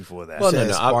popping way before that. Well, no, Said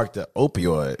no, sparked the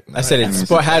opioid. I said it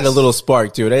had a little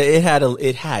spark to it. It had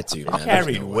to. Man.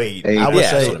 carried weight. Hey, I would Yeah,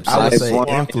 say that's what I'm I would say saying.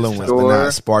 influence, but Sure.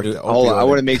 not spark the opioid. Hold on, I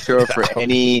want to make sure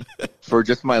for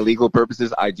just my legal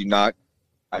purposes, I do not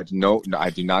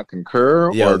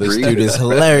concur Yo, or this agree. dude is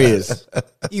hilarious.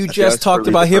 You just Just talked for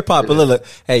about legal hip hop. But look,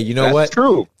 hey, you know That's what?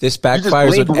 true. This You just backfires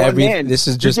blamed on one every. man. This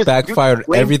is You just backfired on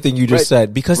blamed- everything you just Brett,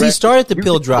 said because he Brett, started the you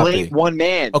pill just blamed dropping. one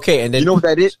man. Okay, and then you know what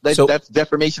that is? so- That's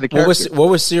defamation of What character.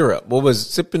 was syrup? What was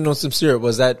sipping on some syrup?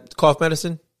 Was that cough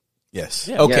medicine? Yes.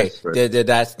 Okay, Yes, sir. did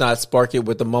that's not spark it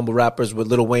with the mumble rappers with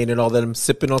Lil Wayne and all them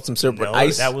sipping on some syrup with No,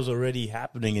 ice. that was already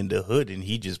happening in the hood, and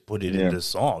he just put it Yeah. in the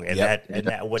song. And Yep.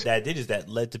 that what that did is that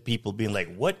led to people being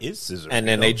like, "What is scissor?" and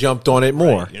You then know? they jumped on it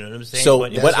more. Right, you know what I'm saying? So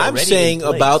But it's what I'm already saying in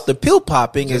place. about the pill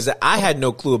popping is that I had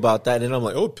no clue about that, and I'm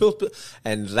like, oh, pill,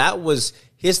 and that was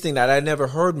his thing that I never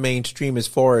heard mainstream as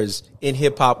far as in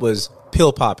hip hop was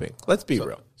pill popping. Let's be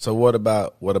real. So what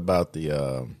about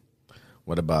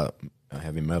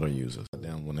heavy metal users?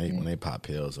 Them when they pop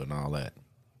pills and all that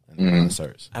in the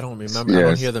concerts. I don't remember. I don't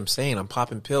Yes. hear them saying I'm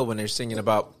popping pill when they're singing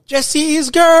about Jesse's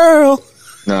girl.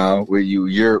 No,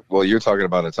 you're talking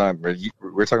about a time.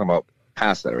 We're talking about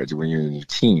past that, Reggie. When you're in your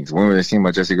teens, when were they singing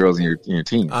about Jesse girls in your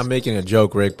teens? I'm making a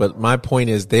joke, Rick, but my point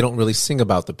is they don't really sing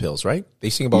about the pills, right? They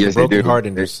sing about Yes, the they broken do. heart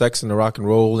and the sex and the rock and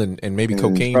roll and maybe And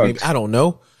cocaine. drugs. Maybe, I don't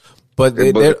know, but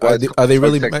But that's why are they it's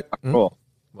really? called drug, sex, rock and roll.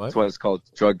 What? That's why it's called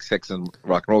drug, sex, and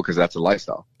rock and roll because that's a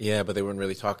lifestyle. Yeah, but they weren't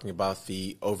really talking about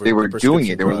the over. They were the doing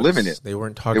it. prescription They were drugs. living it. They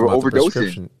weren't talking They were about the overdosing.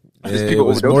 prescription. Just It people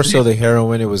was more overdosing. so the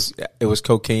heroin. It was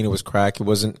cocaine. It was crack. It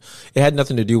wasn't. It had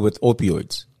nothing to do with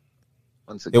opioids.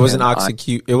 Once It wasn't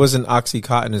again, It wasn't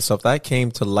OxyContin and stuff. That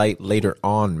came to light later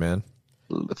on, man.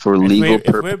 for If legal if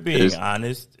we're being purposes.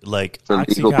 honest, like For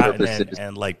legal OxyContin purposes.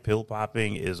 and like pill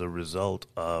popping is a result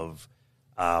of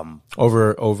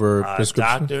Over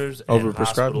prescription. doctors over and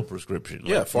hospital prescribing. prescription.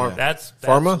 Yeah, pharma. That's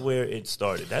Pharma? where it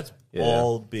started. That's Yeah.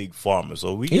 all big pharma.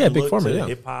 So we can Yeah, big look pharma, to yeah.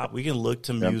 hip hop. We can look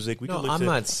to music. We No, can look I'm to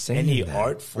not saying any that.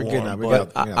 art form. getting out- we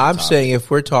but got- I'm topic. saying if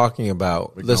we're talking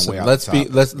about We're going listen, way off let's the be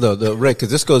topic. let's the Rick because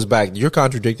this goes back. You're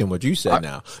contradicting what you said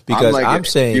now because I'm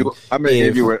saying I'm going to if-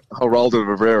 give you what Geraldo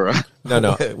Rivera. no.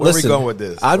 Where listen, we going with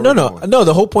this? I, Where no, we no, going? no.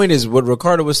 The whole point is what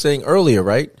Ricardo was saying earlier,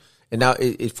 right? And now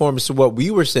it forms to what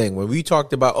we were saying when we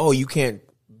talked about, oh, you can't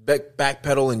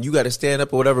backpedal and you got to stand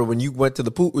up or whatever when you went to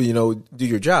the pool, do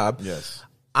your job. Yes.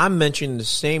 I'm mentioning the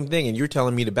same thing, and you're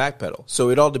telling me to backpedal. So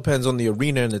it all depends on the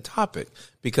arena and the topic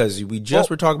because we just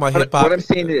were talking about what- hip hop. what I'm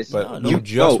saying is- but No, you no,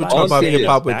 just were all talking I'm about saying hip is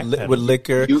hop backpedal. with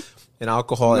liquor You- and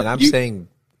alcohol, and I'm you- saying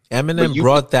Eminem but you-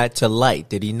 brought that to light.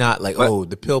 Did he not? Like, But-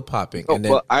 the pill popping, No, and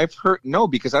then well,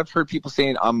 because I've heard people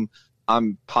saying I'm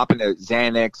popping a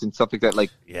Xanax and stuff like that.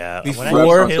 Like, yeah, Before- when I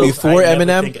hear pills, before I never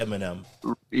Eminem? think Eminem.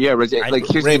 yeah, Reggie, like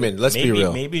here's Raymond, let's maybe, be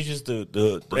real. Maybe it's just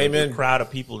the Raymond, crowd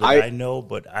of people that I- I know,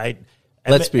 but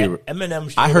Let's be real.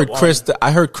 Eminem. I heard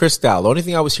Cristal. The only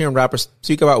thing I was hearing rappers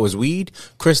speak about was weed.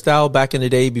 Cristal back in the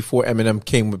day before Eminem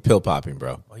came with pill popping,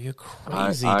 bro. Oh, you're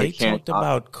crazy. I They can't- talked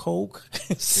about coke,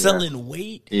 selling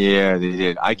weight. Yeah, they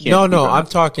did. I can't. No, believe I'm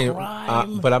talking,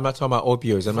 Crime. but I'm not talking about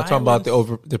opioids. I'm not talking about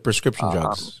the prescription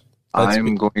drugs.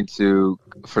 I'm going to,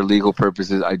 for legal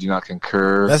purposes, I do not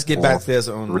concur. Let's get back to this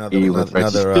on Agree with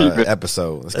another Reggie.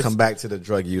 episode. Let's come back to the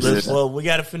drug usage. Well, we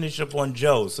got to finish up on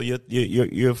Joe. So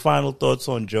your final thoughts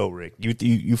on Joe, Rick?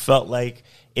 You felt like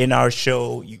in our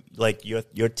show,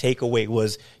 your takeaway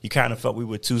was you kind of felt we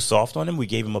were too soft on him. We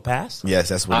gave him a pass. Yes,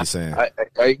 that's what he's saying.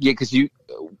 Yeah, because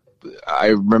I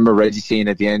remember Reggie saying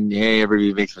at the end, "Hey,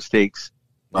 everybody makes mistakes."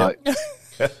 And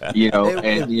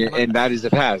that is a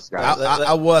pass, guys.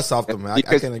 I was soft on him. I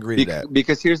can agree to that.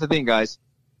 Because here's the thing, guys.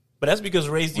 But that's because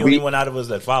Ray's the only one out of us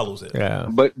that follows it. Yeah.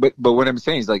 But what I'm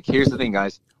saying is, like, here's the thing,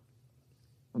 guys.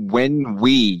 When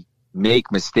we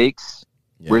make mistakes,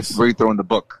 Yes. we're throwing the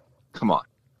book. Come on,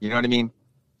 you know what I mean?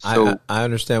 So, I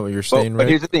understand what you're saying, but Rick.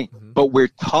 here's the thing. But we're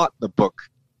taught the book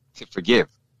to forgive,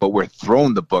 but we're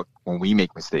thrown the book when we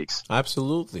make mistakes.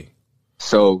 Absolutely.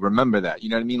 So remember that. You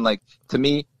know what I mean? Like, to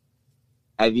me,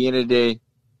 at the end of the day,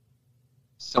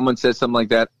 someone says something like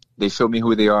that, they show me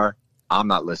who they are. I'm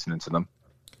not listening to them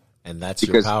And that's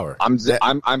because your power. I'm because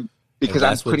And I'm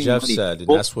that's what putting Jeff money. said, and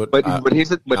Well, that's what But Ray here's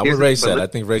the- said. but I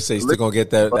think Ray said he's still listen- gonna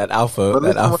get that alpha but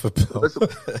listen alpha what-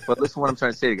 pill. But listen what I'm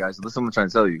trying to say, guys. Listen what I'm trying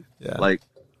to tell you. Yeah. Like,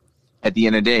 at the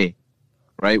end of the day,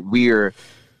 right? We're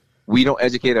we don't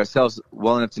educate ourselves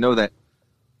well enough to know that.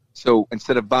 So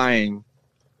instead of buying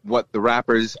what the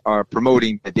rappers are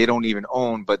promoting that they don't even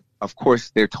own, but of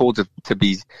course they're told to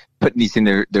be putting these in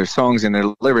their songs and their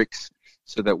lyrics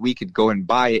so that we could go and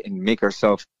buy it and make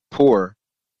ourselves poor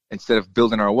instead of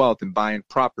building our wealth and buying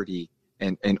property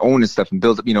and owning stuff and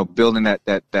building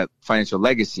that financial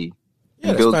legacy.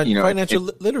 Yeah,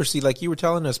 financial literacy, like you were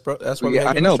telling us, bro. That's why we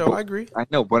had the show. I agree. I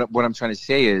know, but what I'm trying to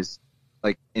say is,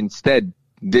 like, instead,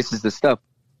 this is the stuff.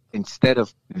 Instead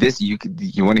of this, you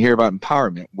want to hear about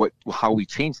empowerment, how we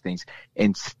change things.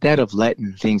 Instead of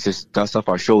letting things just dust off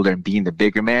our shoulder and being the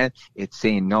bigger man, it's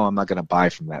saying, no, I'm not going to buy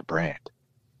from that brand.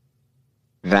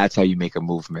 That's how you make a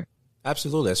movement.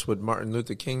 Absolutely. That's what Martin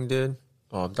Luther King did.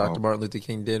 Dr. Martin Luther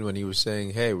King did when he was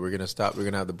saying, hey, we're going to stop. We're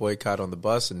going to have the boycott on the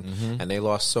bus. And they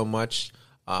lost so much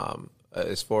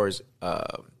as far as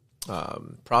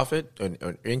profit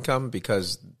and income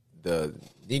because the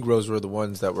Negroes were the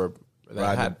ones that were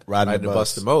riding the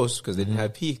bus the most because they didn't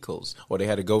have vehicles or they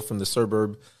had to go from the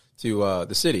suburb to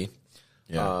the city.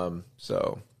 Yeah.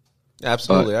 So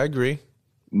absolutely, I agree.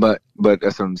 But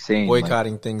that's what I'm saying.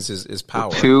 Boycotting things is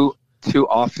power. Too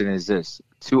often is this.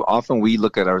 Too often we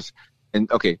look at ours. And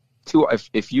okay,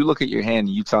 if you look at your hand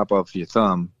and you top off your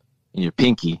thumb and your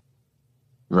pinky,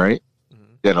 right?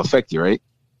 That'll affect you, right?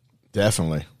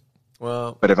 Definitely.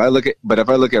 Well, but if I look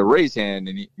at Ray's hand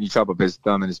and you chop up his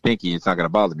thumb and his pinky, it's not going to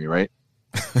bother me, right?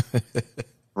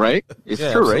 Right? It's true,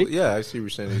 absolutely. Right? Yeah, I see what you're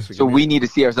saying. So we need to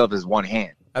see ourselves as one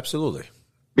hand. Absolutely.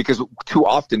 Because too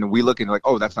often we look and like,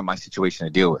 oh, that's not my situation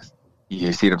to deal with.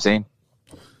 You see what I'm saying?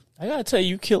 I gotta tell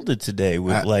you killed it today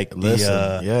with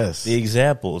yes. the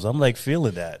examples. I'm like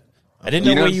feeling that. I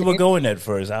didn't know where you were going at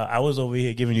first. I was over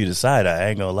here giving you the side eye. I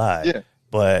ain't gonna lie. Yeah.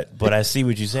 But I see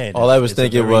what you're saying. All I was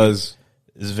thinking was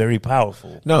it's very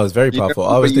powerful. No, it's very powerful.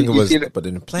 All I was thinking was, but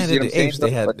in the Planet of the Apes,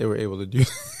 they were able to do.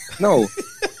 No,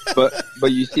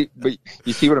 but you see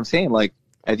what I'm saying? Like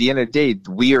at the end of the day,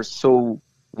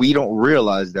 we don't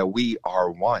realize that we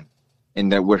are one.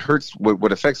 And that what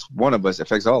affects one of us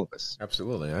affects all of us.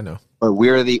 Absolutely, I know. But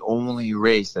we're the only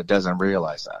race that doesn't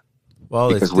realize that.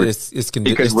 Well, because it's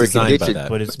designed by that.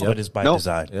 But it's by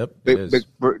design. Yep.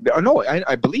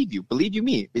 I believe you. Believe you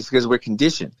me. It's because we're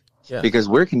conditioned. Yeah. Because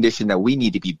we're conditioned that we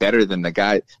need to be better than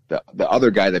the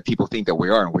other guy that people think that we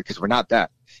are, because we're not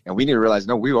that. And we need to realize,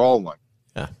 no, we're all one.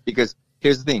 Yeah. Because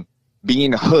here's the thing: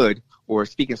 being a hood or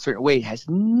speaking a certain way has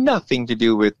nothing to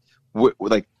do with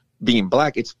like being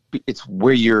black. It's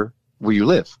where you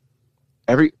live.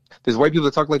 There's white people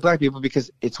that talk like black people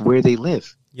because it's where they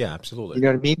live. Yeah, absolutely. You know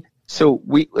what I mean? So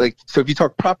if you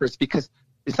talk proper, it's because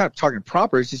it's not talking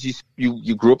proper. It's just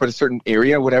you grew up in a certain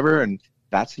area, whatever, and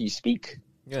that's how you speak.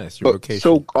 Yeah, it's your vocation.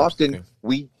 So often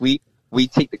we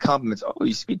take the compliments. Oh,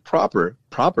 you speak proper.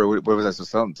 Proper. What was I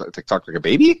supposed to talk like a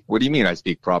baby? What do you mean I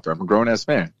speak proper? I'm a grown ass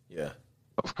man. Yeah.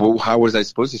 Well, how was I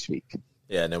supposed to speak?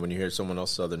 Yeah, and then when you hear someone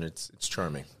else Southern, it's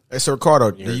charming. Hey, so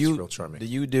Ricardo, do you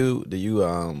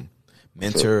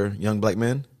mentor young black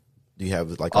men? Do you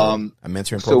have like a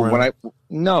mentoring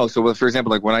program? So for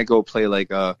example, like when I go play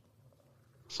like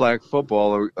flag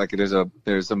football, or like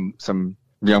there's some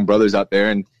young brothers out there,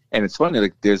 and it's funny,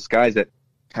 like there's guys that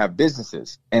have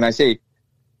businesses, and I'm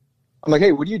like,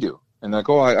 hey, what do you do? And they're like,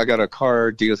 oh, I got a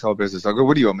car dealer business. I go,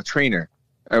 what do you? I'm a trainer.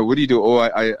 What do you do? Oh,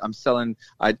 I'm selling.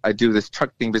 I do this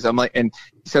truck thing business. I'm like, and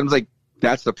it sounds like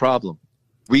that's the problem.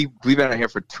 We've been out here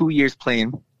for 2 years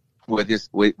playing with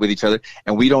each other,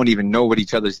 and we don't even know what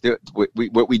each other's do.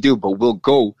 What we do, but we'll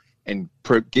go and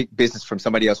get business from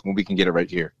somebody else when we can get it right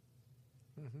here.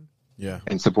 Yeah,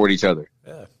 and support each other.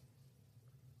 Yeah.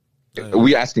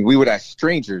 We would ask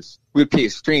strangers. We would pay a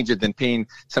stranger than paying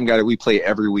some guy that we play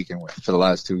every weekend with for the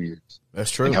last 2 years.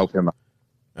 That's true. And help him out.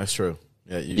 That's true.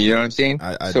 Yeah, you know what I'm saying?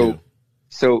 I do.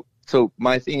 So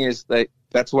my thing is, like,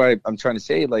 that's why I'm trying to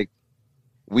say, like,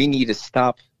 we need to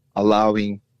stop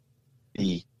allowing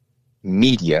the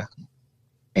media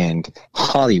and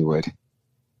Hollywood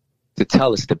to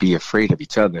tell us to be afraid of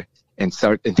each other and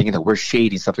start thinking that we're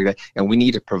shady and stuff like that. And we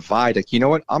need to provide, like, you know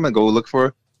what? I'm going to go look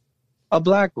for a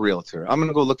black realtor. I'm going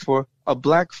to go look for a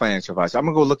black financial advisor. I'm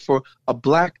going to go look for a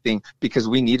black thing, because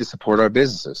we need to support our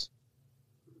businesses.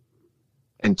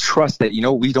 And trust that,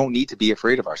 we don't need to be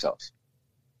afraid of ourselves,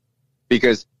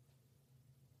 because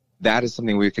that is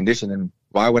something we're conditioned. And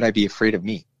why would I be afraid of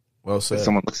me? Well said. If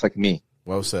someone looks like me.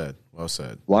 Well said. Well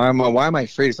said. Why am I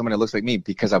afraid of someone that looks like me?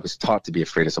 Because I was taught to be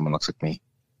afraid of someone that looks like me.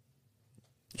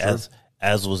 As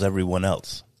was everyone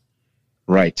else.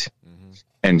 Right. Mm-hmm.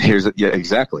 And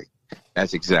exactly.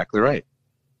 That's exactly right.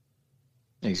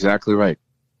 Exactly right.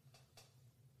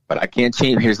 But I can't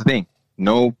change. Here's the thing.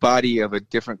 Nobody of a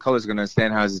different color is going to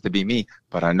understand how it is to be me,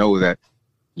 but I know that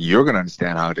you're going to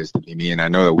understand how it is to be me, and I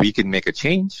know that we can make a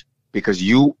change because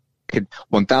you could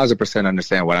 1,000%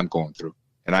 understand what I'm going through,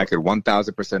 and I could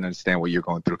 1,000% understand what you're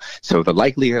going through. So the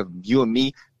likelihood of you and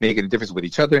me making a difference with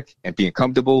each other and being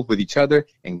comfortable with each other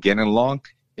and getting along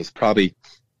is probably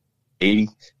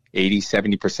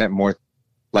 70% more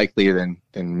likely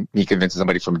than me convincing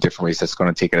somebody from a different race that's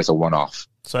going to take it as a one-off.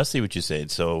 So I see what you're saying.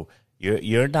 So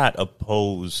you're not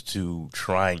opposed to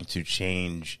trying to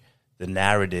change the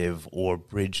narrative or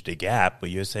bridge the gap,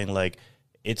 but you're saying like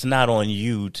it's not on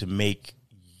you to make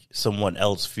someone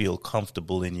else feel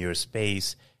comfortable in your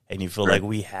space, and you feel like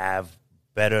we have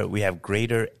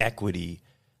greater equity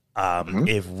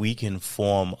if we can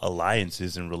form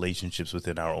alliances and relationships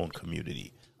within our own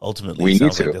community. Ultimately, we it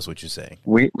sounds need to. like that's what you're saying.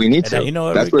 We need to. You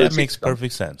know, that makes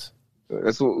perfect sense.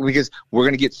 That's what, because we're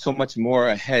going to get so much more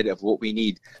ahead of what we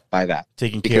need by that.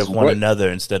 Taking care of one another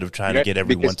instead of trying to get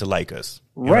everyone to like us.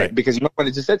 Right, because you know what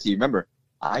I just said to you. Remember,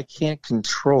 I can't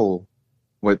control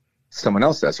what someone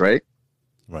else does, right?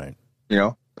 Right. You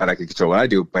know, but I can control what I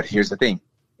do. But here's the thing.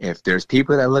 If there's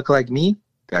people that look like me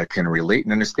that can relate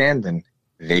and understand, then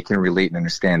they can relate and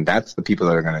understand. That's the people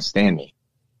that are going to understand me.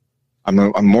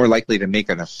 I'm more likely to make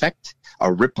an effect,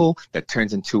 a ripple that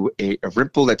turns into a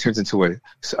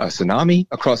tsunami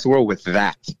across the world with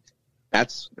that.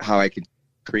 That's how I could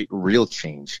create real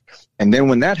change. And then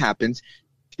when that happens,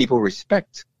 people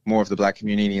respect more of the Black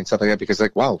community and stuff like that because,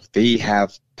 like, wow, they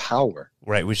have power.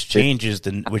 Right, which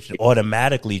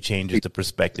automatically changes the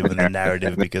perspective and the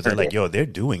narrative because they're like, yo, they're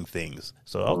doing things.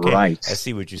 So, okay, I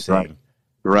see what you're saying.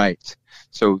 Right.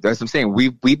 So that's what I'm saying.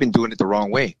 We've been doing it the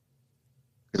wrong way.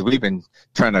 Because we've been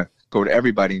trying to go to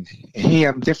everybody. Hey,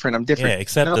 I'm different. Yeah,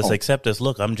 accept us.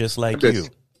 Look, I'm just like you.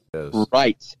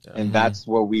 Right. Yeah. And that's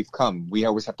where we've come. We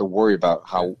always have to worry about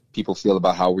how people feel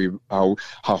about how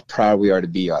proud we are to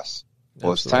be us.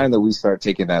 Well, It's time that we start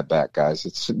taking that back, guys.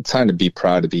 It's time to be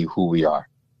proud to be who we are.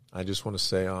 I just want to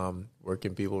say, where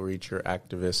can people reach your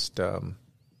activist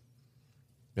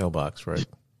mailbox, right?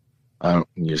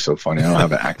 You're so funny. I don't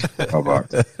have an activist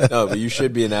mailbox. No, but you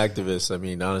should be an activist. I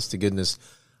mean, honest to goodness.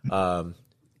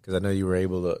 Because I know you were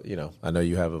able to, I know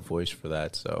you have a voice for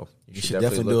that. So you should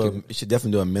definitely do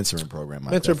a mentoring program.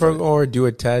 Or do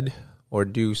a TED, or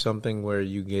do something where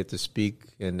you get to speak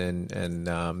and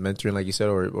mentoring, like you said,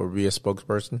 or be a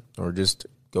spokesperson, or just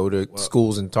go to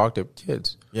schools and talk to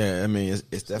kids. Yeah, I mean,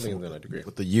 it's definitely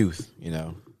with the youth,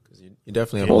 because you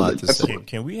definitely have a lot to say.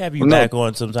 Can we have you back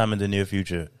on sometime in the near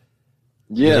future?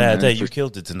 Yeah, I tell you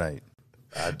killed it tonight.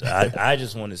 I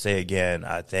just want to say again,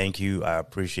 I thank you. I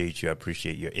appreciate you. I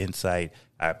appreciate your insight.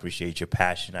 I appreciate your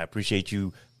passion. I appreciate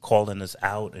you calling us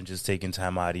out and just taking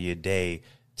time out of your day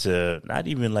to not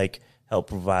even like help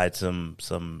provide some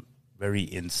very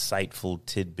insightful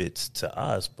tidbits to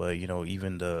us, but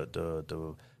even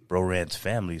the Bro Rants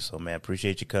family. So man,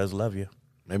 appreciate you, cuz. Love you.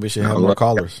 Maybe we should have more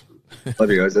callers. Love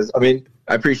you guys. I mean,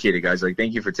 I appreciate it, guys. Like,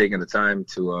 thank you for taking the time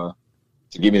to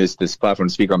give me this platform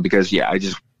to speak on, because I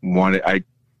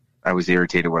was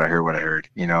irritated what I heard,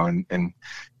 and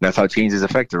that's how change is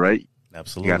affected, right?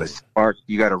 Absolutely.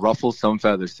 You got to ruffle some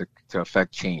feathers to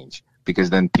affect change, because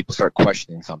then people start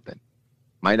questioning something.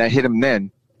 Might not hit them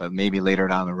then, but maybe later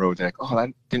down the road, they're like, oh, that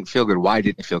didn't feel good. Why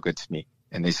didn't it feel good to me?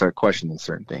 And they start questioning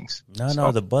certain things.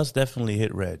 No, the bus definitely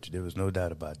hit Reg. There was no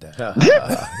doubt about that.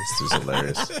 This is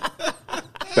hilarious.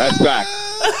 That's fact.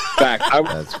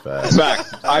 That's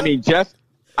fact. I mean, Jeff,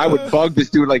 I would bug this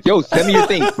dude like, yo, send me your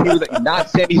thing. He was like, not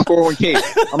send me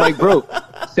 401k. I'm like, bro,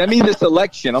 send me the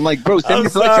selection. I'm like, bro, send me the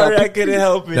selection. I'm sorry, I couldn't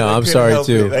help it. No, I'm sorry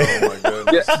too. Oh my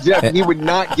goodness. Yeah, Jeff, he would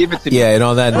not give it to me. Yeah, and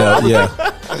on that note,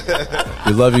 yeah.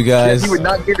 We love you guys. Jeff, he would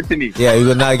not give it to me. Yeah, he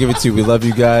would not give it to you. We love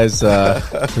you guys.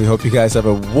 We hope you guys have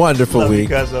a wonderful week.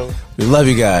 We love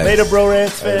you guys. Later, Bro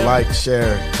Rants fam. Like,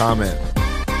 share, comment,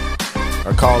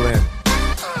 or call in.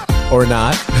 Or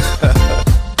not.